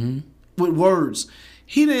with words.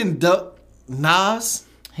 He didn't duck Nas.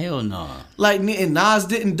 Hell no. Like, and Nas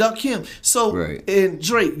didn't duck him. So, and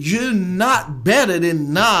Drake, you're not better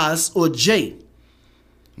than Nas or Jay.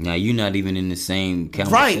 Now, you're not even in the same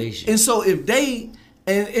conversation. Right. And so, if they,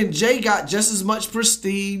 and Jay got just as much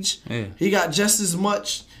prestige. Yeah. He got just as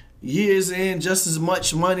much years in, just as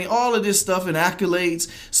much money, all of this stuff and accolades.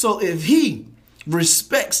 So if he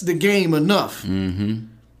respects the game enough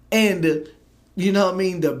and you know what I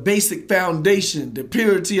mean, the basic foundation, the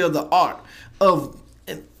purity of the art of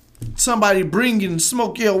somebody bringing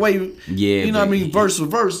smoke your way, you know what I mean, verse for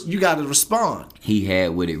verse, you got to respond. He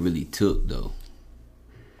had what it really took, though.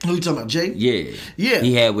 Who you talking about, Jay? Yeah. Yeah.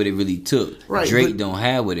 He had what it really took. Right. Drake don't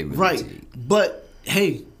have what it really took. But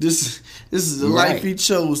hey, this is the life he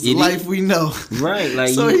chose, the life we know. Right, like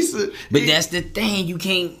so but that's the thing, you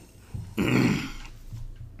can't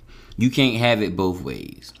have it both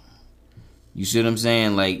ways. You see what I'm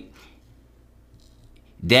saying? Like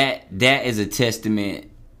that is a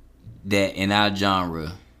testament that in our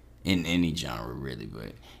genre, in any genre really,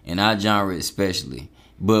 but in our genre especially,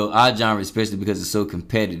 But our genre, especially because it's so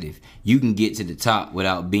competitive, you can get to the top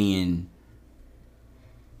without being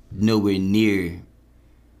nowhere near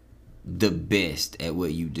the best at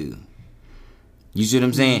what you do. You see what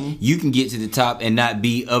I'm saying? Mm-hmm. You can get to the top and not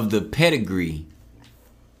be of the pedigree.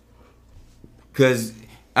 Because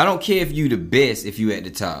I don't care if you the best if you at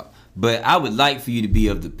the top, but I would like for you to be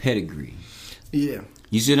of the pedigree. Yeah.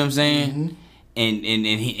 You see what I'm saying? Mm-hmm.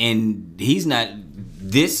 And he's not.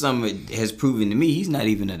 This summer has proven to me he's not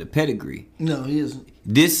even of the pedigree. No, he isn't.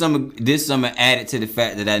 This summer added to the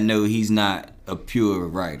fact that I know he's not a pure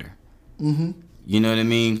writer. Mm-hmm. You know what I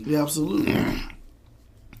mean? Yeah, absolutely.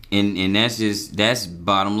 And that's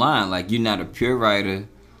bottom line. Like, you're not a pure writer,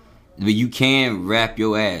 but you can rap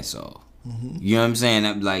your ass off. Mm-hmm. You know what I'm saying?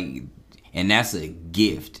 I'm like, and that's a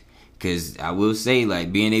gift. Cause I will say,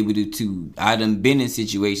 like, being able to I done been in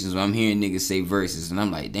situations where I'm hearing niggas say verses, and I'm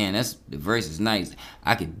like, damn, the verse is nice.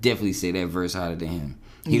 I could definitely say that verse harder than him.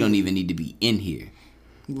 He don't even need to be in here.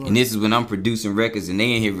 Right. And this is when I'm producing records and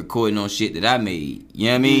they in here recording on shit that I made. You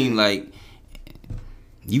know what I mean? Like,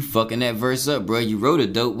 you fucking that verse up, bro. You wrote a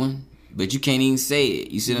dope one, but you can't even say it.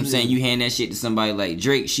 You see what I'm saying? You hand that shit to somebody like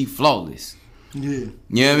Drake, she flawless. Yeah. You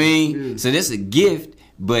know what I mean? Yeah. So that's a gift.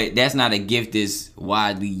 But that's not a gift that's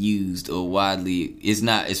widely used or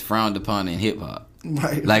it's frowned upon in hip hop.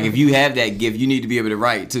 Right. Like, if you have that gift, you need to be able to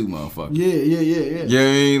write too, motherfucker. Yeah. You know what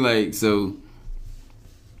I mean? Like, so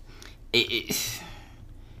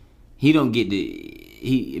he don't get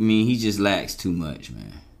he just lacks too much,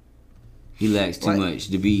 man. He lacks too much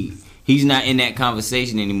to be. He's not in that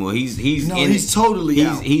conversation anymore. He's totally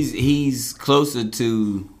out. He's closer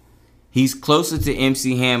to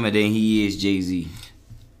MC Hammer than he is Jay-Z.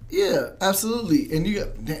 Yeah, absolutely.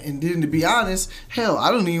 And then to be honest, hell,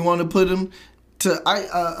 I don't even want to put him to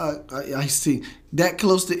Ice-T that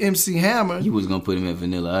close to MC Hammer. You was gonna put him at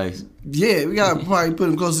Vanilla Ice. Yeah, we gotta probably put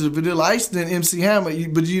him closer to Vanilla Ice than MC Hammer.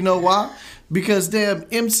 But you know why? Because damn,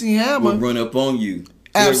 MC Hammer will run up on you.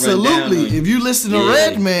 Absolutely. If you listen to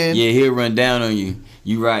Redman, he'll run down on you.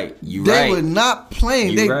 You right. They were not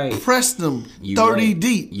playing. They pressed them 30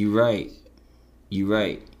 deep. You right.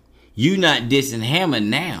 You not dissing Hammer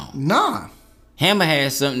now. Nah. Hammer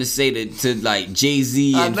has something to say to like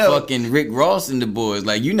Jay-Z and fucking Rick Ross and the boys.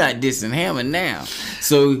 Like, you not dissing Hammer now.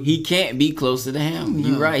 So he can't be closer to Hammer. No.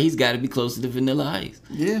 You right. He's got to be closer to Vanilla Ice.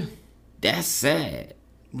 Yeah. That's sad.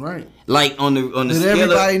 Right. Like, on the scale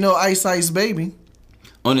everybody know Ice Baby.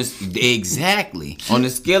 Exactly. On the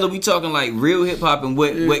scale of, we talking like real hip hop and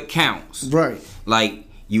what counts. Right. Like,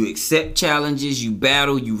 you accept challenges, you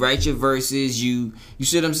battle, you write your verses, you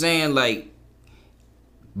see what I'm saying? Like,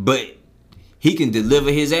 but he can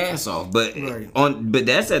deliver his ass off. But but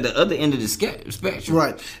that's at the other end of the spectrum.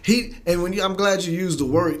 Right. I'm glad you used the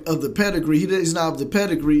word of the pedigree. He's not of the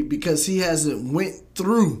pedigree because he hasn't went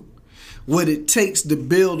through what it takes to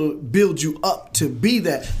build you up to be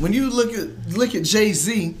that. When you look at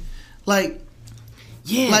Jay-Z, like,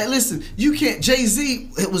 yeah, like, listen, you can't. Jay-Z,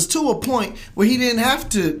 it was to a point where he didn't have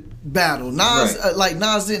to battle. Nas,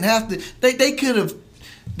 Nas didn't have to. They could have.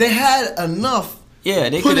 They had enough. Yeah,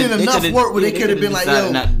 they put in enough work where they could have been like,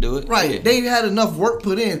 yo, not to do it. Right. Yeah. They had enough work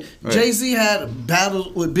put in. Right. Jay-Z had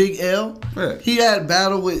battle with Big L. Right. He had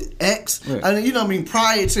battle with X. Right. I mean, you know what I mean,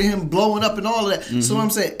 prior to him blowing up and all of that. Mm-hmm. So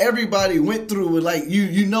I'm saying everybody went through with, like,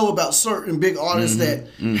 you know about certain big artists that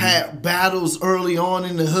had battles early on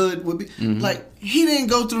in the hood. Like, he didn't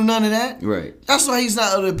go through none of that. Right. That's why he's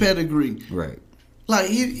not of the pedigree. Right. Like,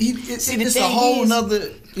 it's a whole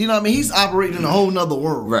nother, you know what I mean? He's operating in a whole nother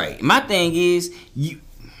world. Right. My thing is, you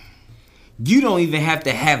don't even have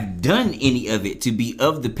to have done any of it to be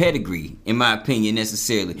of the pedigree, in my opinion,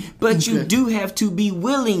 necessarily. But you do have to be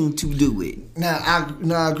willing to do it. Now,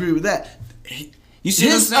 I agree with that. You see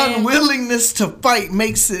his unwillingness to fight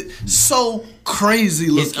makes it so crazy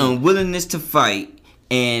looking. His unwillingness to fight,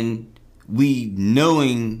 and we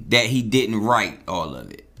knowing that he didn't write all of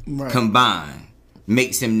it combined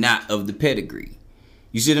makes him not of the pedigree.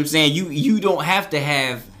 You see what I'm saying? You don't have to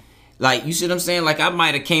have, like, you see what I'm saying? Like, I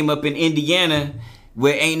might have came up in Indiana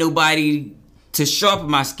where ain't nobody to sharpen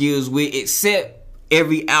my skills with except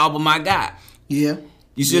every album I got. Yeah.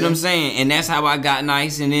 You see what I'm saying? And that's how I got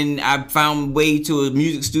nice. And then I found a way to a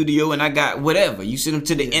music studio and I got whatever. You see them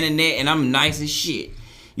to the internet and I'm nice as shit.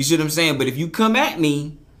 You see what I'm saying? But if you come at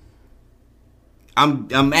me,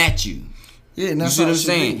 I'm at you. Yeah, and that's you see what I'm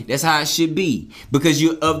saying? That's how it should be. Because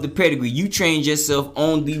you're of the pedigree. You trained yourself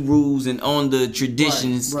on the rules and on the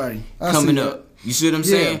traditions coming up. You see what I'm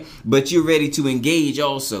saying? But you're ready to engage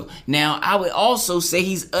also. Now, I would also say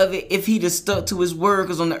he's of it if he'd have stuck to his word,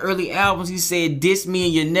 because on the early albums he said, diss me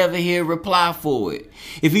and you never hear a reply for it.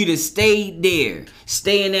 If he'd have stayed there,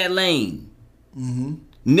 stay in that lane,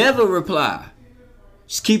 never reply,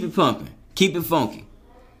 just keep it pumping, keep it funky.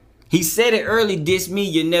 He said it early, diss me,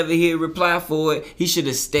 you never hear a reply for it. He should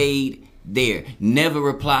have stayed there. Never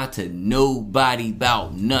reply to nobody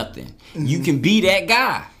about nothing. You can be that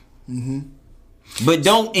guy. But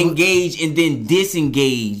don't engage and then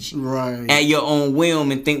disengage at your own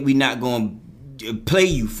whim and think we're not going to play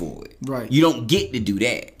you for it. Right. You don't get to do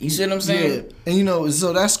that. You see what I'm saying? Yeah. And you know,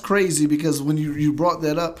 so that's crazy because when you brought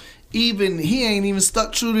that up, even he ain't even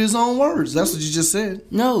stuck true to his own words. That's what you just said.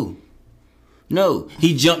 No.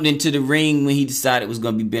 He jumped into the ring when he decided it was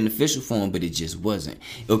going to be beneficial for him, but it just wasn't.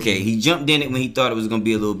 Okay, he jumped in it when he thought it was going to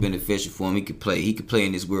be a little beneficial for him. He could play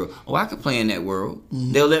in this world. Oh, I could play in that world.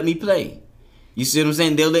 They'll let me play. You see what I'm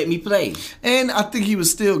saying? They'll let me play. And I think he was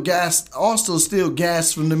still gassed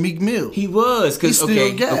from the Meek Mill. He was, because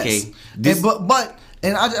okay.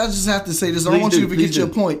 And I just have to say this. I don't want you to forget your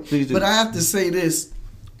point, but I have to say this.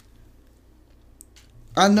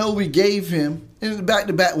 I know we gave him, and Back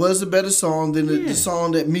to Back was a better song than the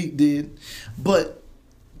song that Meek did, but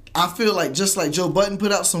I feel like just like Joe Budden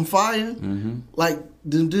put out some fire, like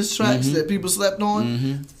the diss tracks that people slept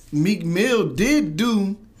on, Meek Mill did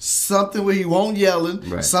do something where he won't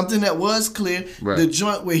yelling, something that was clear. The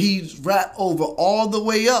joint where he rapped over all the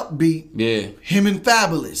way up beat, him and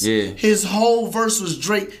Fabulous. His whole verse was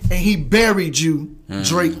Drake, and he buried you,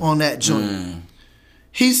 Drake, on that joint.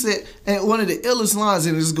 He said, and one of the illest lines,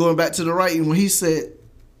 and this is going back to the writing, when he said,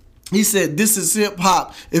 this is hip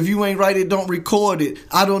hop. If you ain't write it, don't record it.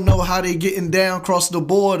 I don't know how they getting down across the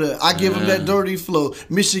border. I give them that dirty flow,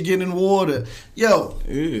 Michigan and water. He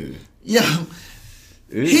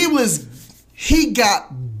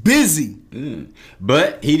got busy.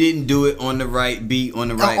 But he didn't do it on the right beat, on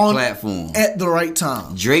the right platform. At the right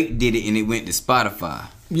time. Drake did it and it went to Spotify.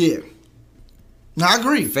 Yeah. No, I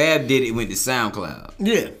agree. Fab did it, went to SoundCloud.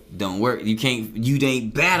 Yeah. Don't work. You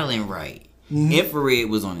ain't battling right. Infrared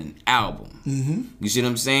was on an album. You see what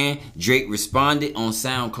I'm saying? Drake responded on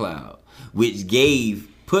SoundCloud, which gave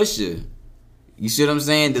Pusha, you see what I'm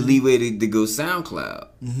saying, the leeway to go SoundCloud.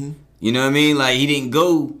 You know what I mean? Like, he didn't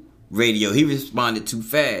go radio. He responded too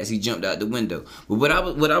fast. He jumped out the window. But what I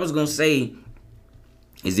was gonna say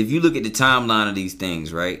is, if you look at the timeline of these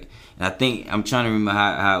things, right? And I think I'm trying to remember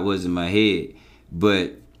how it was in my head,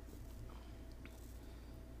 but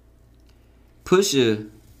Pusha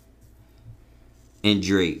and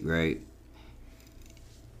Drake, right?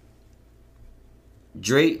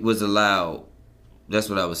 Drake was allowed, that's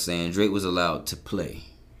what I was saying, Drake was allowed to play.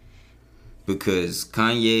 Because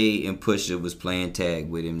Kanye and Pusha was playing tag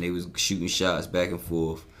with him. They was shooting shots back and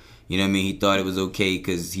forth. You know what I mean? He thought it was okay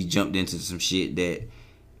because he jumped into some shit that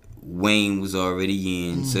Wayne was already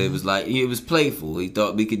in. So it was like, it was playful. He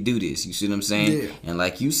thought we could do this. You see what I'm saying? Yeah. And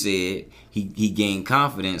like you said, he gained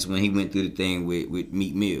confidence when he went through the thing with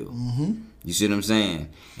Meek Mill. You see what I'm saying?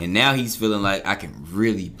 And now he's feeling like, I can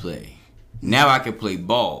really play. Now I can play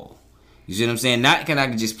ball. You see what I'm saying? Not can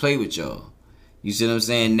I just play with y'all. You see what I'm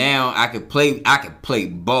saying? Now I could play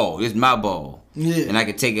ball. This is my ball. Yeah. And I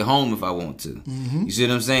could take it home if I want to. You see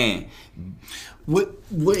what I'm saying?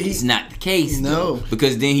 It's not the case, though.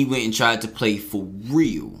 Because then he went and tried to play for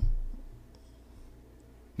real.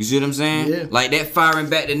 You see what I'm saying? Yeah. Like that firing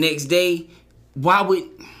back the next day. Why would...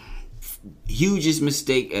 Hugest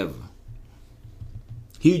mistake ever.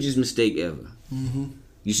 Hugest mistake ever.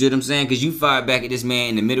 You see what I'm saying? Because you fired back at this man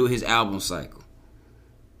in the middle of his album cycle.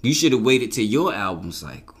 You should have waited till your album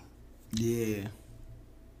cycle. Yeah.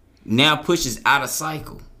 Now Pusha's out of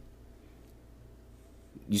cycle.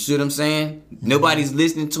 You see what I'm saying? Nobody's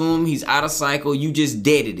listening to him. He's out of cycle. You just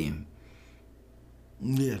deaded him.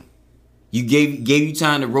 Yeah. You gave you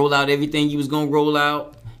time to roll out everything you was gonna roll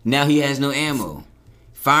out. Now he has no ammo.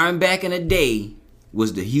 Firing back in a day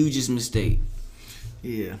was the hugest mistake.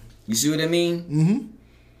 Yeah. You see what I mean?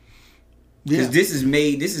 Because this is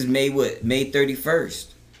May what? May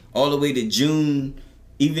 31st. All the way to June,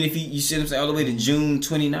 even if you see what I'm saying, all the way to June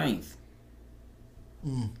 29th.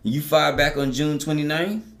 You fire back on June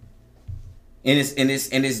 29th,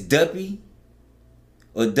 and it's Duppy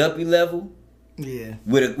or Duppy level. Yeah.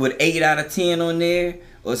 With 8 out of 10 on there,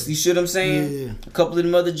 or you see what I'm saying? Yeah. A couple of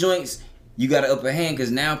them other joints, you got an upper hand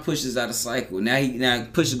because now Pusha's out of cycle. Now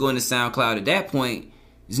Pusha going to SoundCloud at that point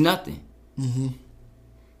is nothing.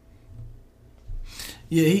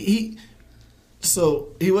 Yeah,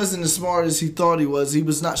 so he wasn't as smart as he thought he was. He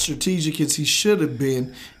was not strategic as he should have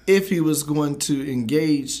been if he was going to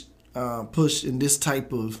engage Push in this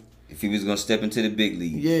type of. If he was gonna step into the big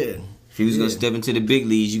league. Yeah. If he was gonna step into the big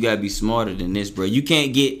leagues, you gotta be smarter than this, bro. You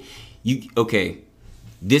can't get okay.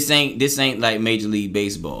 This ain't like Major League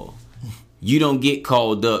Baseball. You don't get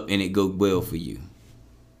called up and it go well for you.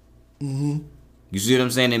 Mm-hmm. You see what I'm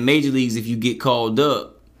saying? In Major Leagues, if you get called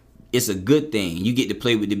up, it's a good thing. You get to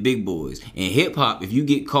play with the big boys. In hip hop, if you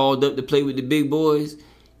get called up to play with the big boys,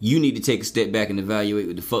 you need to take a step back and evaluate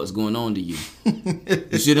what the fuck's going on to you.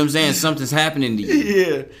 You see what I'm saying? Something's happening to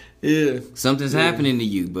you. Yeah. Something's happening to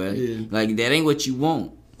you, but Yeah. like that ain't what you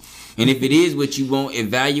want. And if it is what you want,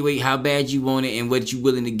 evaluate how bad you want it and what you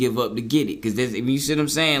willing to give up to get it. Because you see what I'm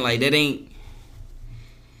saying? Like that ain't.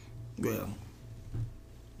 Well,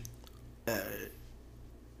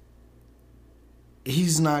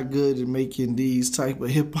 he's not good at making these type of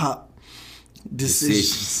hip hop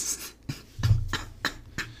decisions.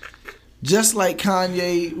 Just like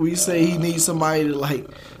Kanye, we say he needs somebody to like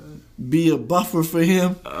be a buffer for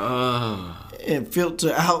him and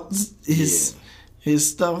filter out his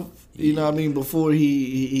stuff. You know what I mean? Before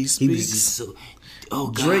he speaks. He was just so. Oh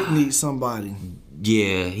God. Drake needs somebody.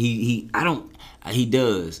 Yeah, he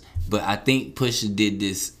does. But I think Pusha did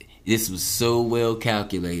this. This was so well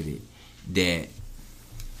calculated that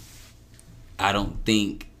I don't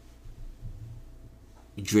think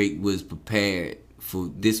Drake was prepared for.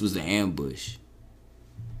 This was an ambush.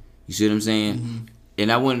 You see what I'm saying? Mm-hmm.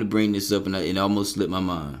 And I wanted to bring this up, and it almost slipped my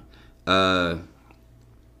mind. I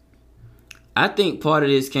think part of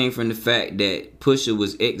this came from the fact that Pusha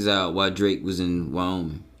was exiled while Drake was in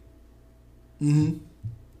Wyoming. Mm-hmm.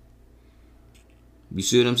 You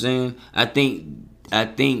see what I'm saying? I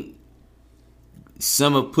think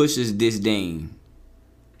some of Pusha's disdain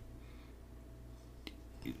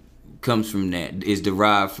comes from that. Is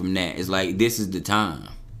derived from that. It's like, this is the time.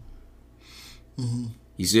 Mm-hmm.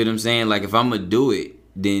 You see what I'm saying? Like, if I'm gonna do it,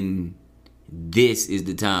 then this is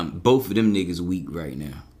the time. Both of them niggas weak right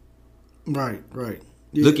now. Right.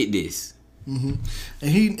 Yeah. Look at this. Mm-hmm. And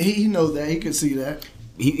he knows that. He could see that.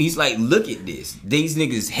 He's like, look at this. These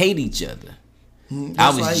niggas hate each other. Mm-hmm.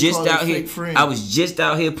 I was just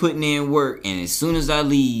out here putting in work, and as soon as I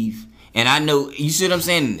leave, and I know, you see what I'm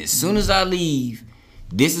saying? As soon as I leave,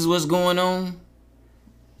 this is what's going on.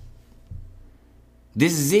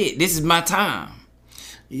 This is it. This is my time.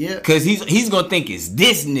 Yeah. Cause he's gonna think it's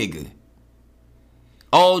this nigga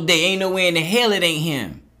all day. Ain't no way in the hell it ain't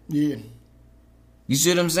him. Yeah. You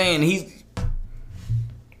see what I'm saying? He's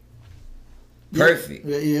perfect.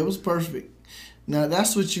 Yeah, it was perfect. Now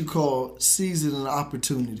that's what you call seizing an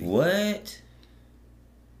opportunity. What?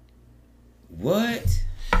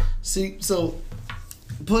 See, so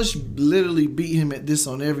Push literally beat him at this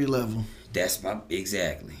on every level. That's my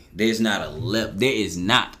exactly. There is not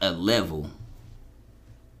a level.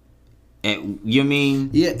 And you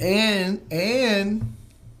mean? Yeah, and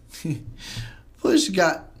Push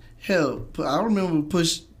got help. I remember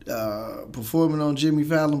Push performing on Jimmy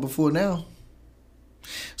Fallon before now.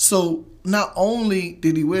 So not only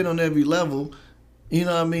did he win on every level, you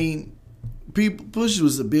know what I mean, Push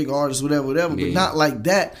was a big artist, whatever, but not like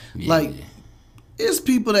that. Yeah. Like, it's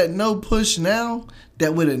people that know Push now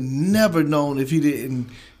that would have never known if he didn't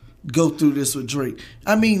go through this with Drake.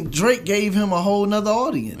 I mean, Drake gave him a whole nother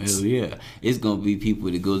audience. Hell yeah. It's going to be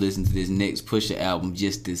people that go listen to this next Pusha album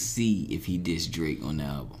just to see if he dissed Drake on the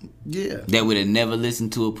album. Yeah. That would have never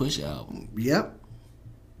listened to a Pusha album. Yep.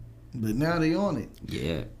 But now they on it.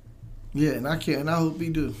 Yeah. Yeah, and I hope he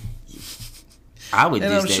do. I would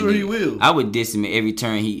and diss I'm that sure nigga. he will. I would diss him at every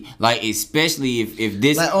turn he, like, especially if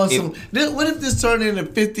this. Like on what if this turned into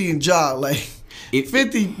 50 and Ja? Like, if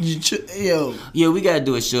 50, Yeah, we gotta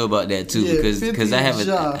do a show about that too, yeah, because I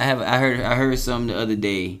heard something the other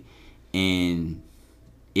day, and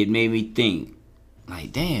it made me think,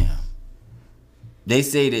 like, damn. They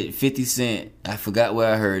say that 50 Cent, I forgot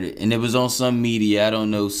where I heard it, and it was on some media, I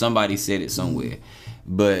don't know, somebody said it somewhere,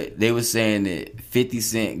 but they were saying that 50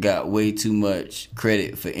 Cent got way too much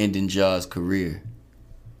credit for ending Ja's career.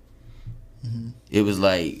 Mm-hmm. It was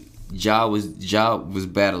like Ja was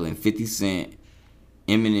battling 50 Cent,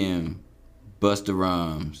 Eminem, Busta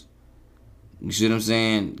Rhymes. You see what I'm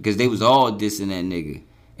saying? Because they was all dissing that nigga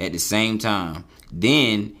at the same time.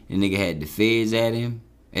 Then the nigga had the feds at him,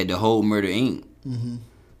 at the whole Murder Inc. Mm-hmm.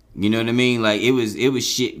 You know what I mean? Like it was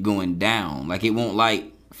shit going down. Like it won't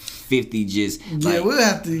like 50 just. Yeah, like,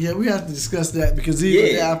 we have to discuss that because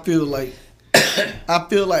I feel like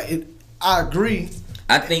it. I agree.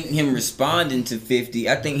 I think him responding to 50.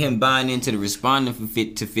 I think him buying into the responding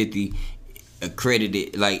to 50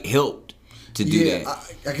 accredited, like helped to do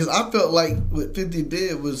that. Because I felt like what 50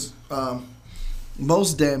 did was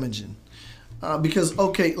most damaging. Because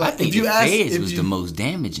okay, like I think if you the ask, Feds if was you, the most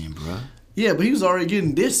damaging, bro. Yeah, but he was already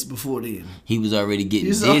getting this before then. He was already getting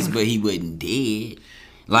He's this, already- but he wasn't dead.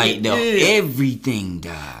 Like Yeah. everything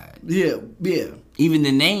died, Yeah, even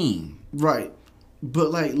the name. right.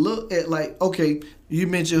 But like, look at like, okay, you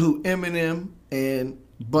mentioned who Eminem and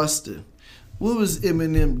Busta. What was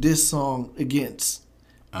Eminem diss song against?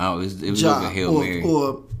 Oh, it was Ja, over Hail Mary.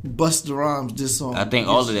 or Busta Rhymes diss song. I think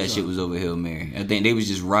all of that against shit Ja. was over Hail Mary. I think they was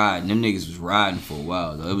just riding. Them niggas was riding for a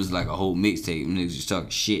while though. It was like a whole mixtape. Them niggas just talking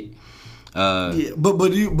shit. Yeah,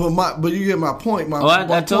 but you get my point. My I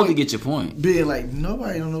my totally point get your point. being like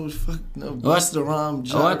nobody don't know what the fuck Busta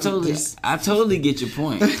Rhymes. Ja, I totally get your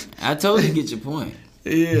point. I totally get your point.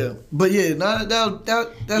 Yeah, but yeah,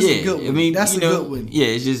 that's a good one. I mean, that's a good one. Yeah,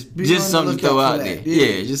 it's Be just on the something to throw lookout out for there. that. Yeah,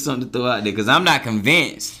 Yeah. just something to throw out there because I'm not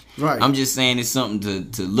convinced. Right. I'm just saying it's something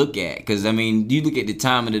to look at because I mean, you look at the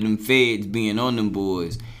timing of them feds being on them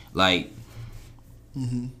boys, like.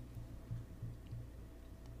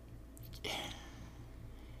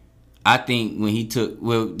 I think when he took,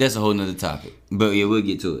 well, that's a whole nother topic. But yeah, we'll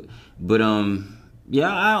get to it. But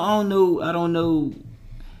yeah, I don't know. I don't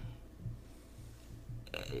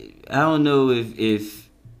know if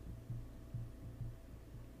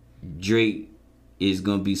Drake is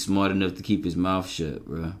gonna be smart enough to keep his mouth shut,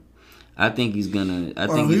 bro. I think he's gonna. I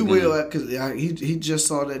think he will because he just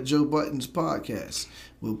saw that Joe Budden's podcast.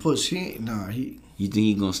 Will push. You think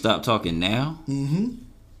he's gonna stop talking now? Mm-hmm.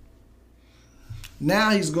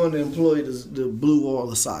 Now he's going to employ the blue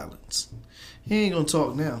wall of silence. He ain't gonna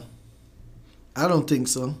talk now. I don't think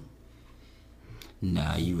so.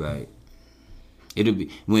 Nah, you right. It'll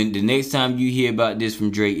be when the next time you hear about this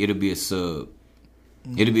from Drake, it'll be a sub.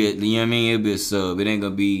 It'll be you know what I mean? It'll be a sub. It ain't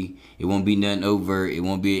gonna be. It won't be nothing overt. It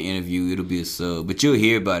won't be an interview. It'll be a sub. But you'll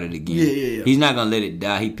hear about it again. Yeah. He's not gonna let it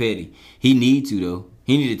die. He petty. He need to though.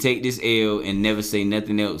 He need to take this L and never say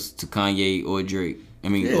nothing else to Kanye or Drake. I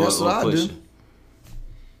mean, Yeah, that's what I Pusha. do.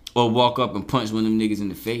 Or walk up and punch one of them niggas in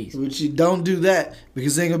the face. But you don't do that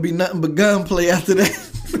because there ain't gonna be nothing but gunplay after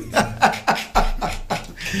that.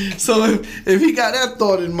 So if he got that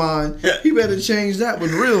thought in mind, he better change that one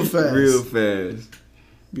real fast. Real fast.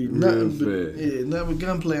 Be real nothing but, fast. yeah, nothing but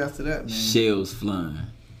gunplay after that, man. Shells flying.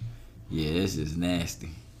 Yeah, that's just nasty.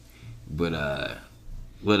 But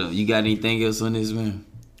what up? You got anything else on this, man?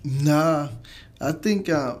 Nah, I think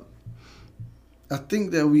we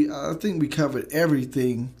covered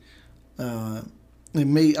everything. I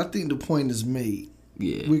think the point is made.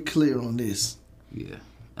 Yeah. We're clear on this. Yeah,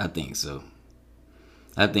 I think so.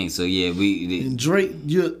 Yeah, And Drake,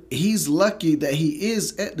 he's lucky that he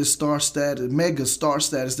is at the star status, mega star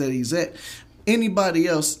status that he's at. Anybody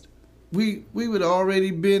else, we would have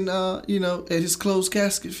already been, at his closed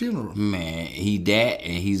casket funeral. man,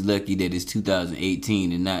 and he's lucky that it's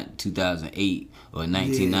 2018 and not 2008 or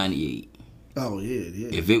 1998. Oh yeah.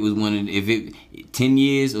 If it was 10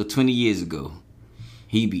 years or 20 years ago,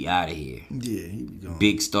 he'd be out of here. Yeah, he be gone.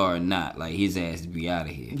 Big star or not, like his ass would be out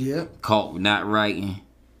of here. Yeah. Caught not writing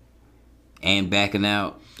and backing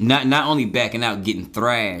out. Not only backing out, getting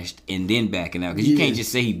thrashed and then backing out. Because you can't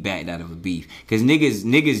just say he backed out of a beef. Because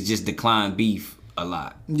niggas just decline beef a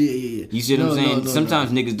lot. Yeah. You see what I'm saying?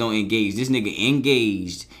 Sometimes niggas don't engage. This nigga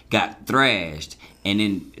engaged, got thrashed, and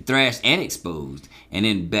then thrashed and exposed, and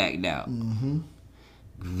then backed out.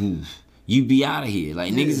 Mm-hmm. You be out of here.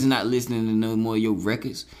 Like, niggas is not listening to no more of your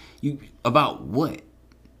records. You about what?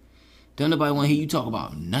 Don't nobody want to hear you talk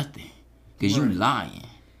about nothing. Because you lying.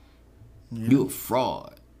 Yeah. You a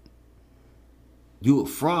fraud. You a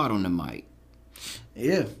fraud on the mic.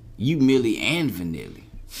 Yeah. You Millie and Vanilli.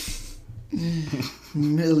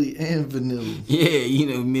 Millie and Vanilli.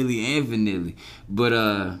 Yeah, Millie and Vanilli. But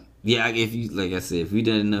yeah, like I said, if we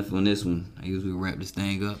done enough on this one, I guess we'll wrap this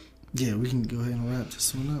thing up. Yeah, we can go ahead and wrap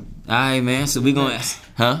this one up. All right, man. So we gonna,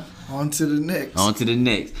 On to the next. All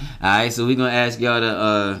right, so we gonna ask y'all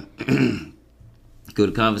to go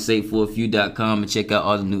to conversateforafew.com and check out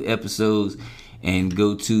all the new episodes, and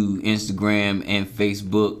go to Instagram and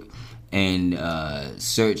Facebook and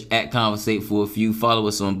search at Conversate for a Few. Follow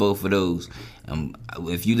us on both of those.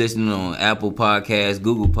 If you listening on Apple Podcasts,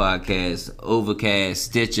 Google Podcasts, Overcast,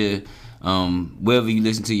 Stitcher, wherever you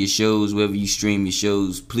listen to your shows, wherever you stream your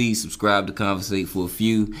shows, please subscribe to Conversate for a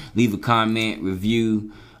Few. Leave a comment,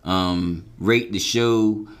 review, rate the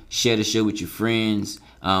show, share the show with your friends,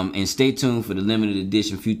 and stay tuned for the limited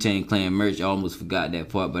edition Wu-Tang Clan merch. I almost forgot that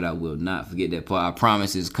part, but I will not forget that part. I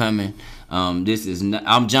promise it's coming. I'm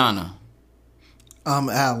Jonna. I'm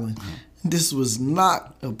Alan. This was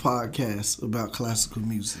not a podcast about classical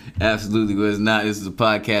music. Absolutely was not. This is a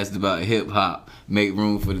podcast about hip hop. Make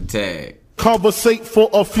room for the tag. Conversate for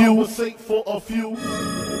a few.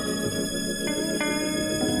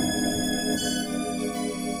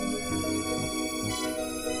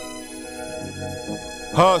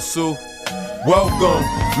 Hustle, welcome.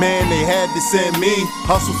 Man, they had to send me.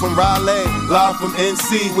 Hustle from Raleigh, live from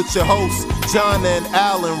NC with your hosts, John and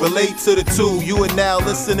Allen. Relate to the two. You are now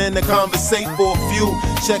listening to Conversate for a few.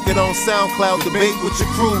 Check it on SoundCloud, debate with your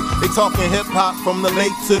crew. They talking hip hop from the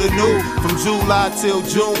late to the new. From July till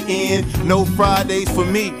June end. No Fridays for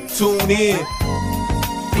me. Tune in.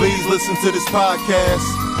 Please listen to this podcast.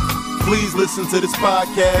 Please listen to this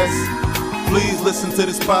podcast. Please listen to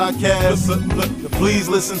this podcast. Please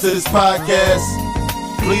listen to this podcast.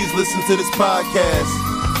 Please listen to this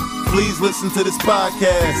podcast. Please listen to this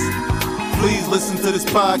podcast. Please listen to this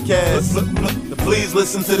podcast. Please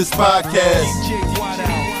listen to this podcast.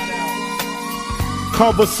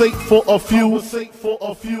 Conversate for a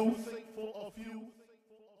few.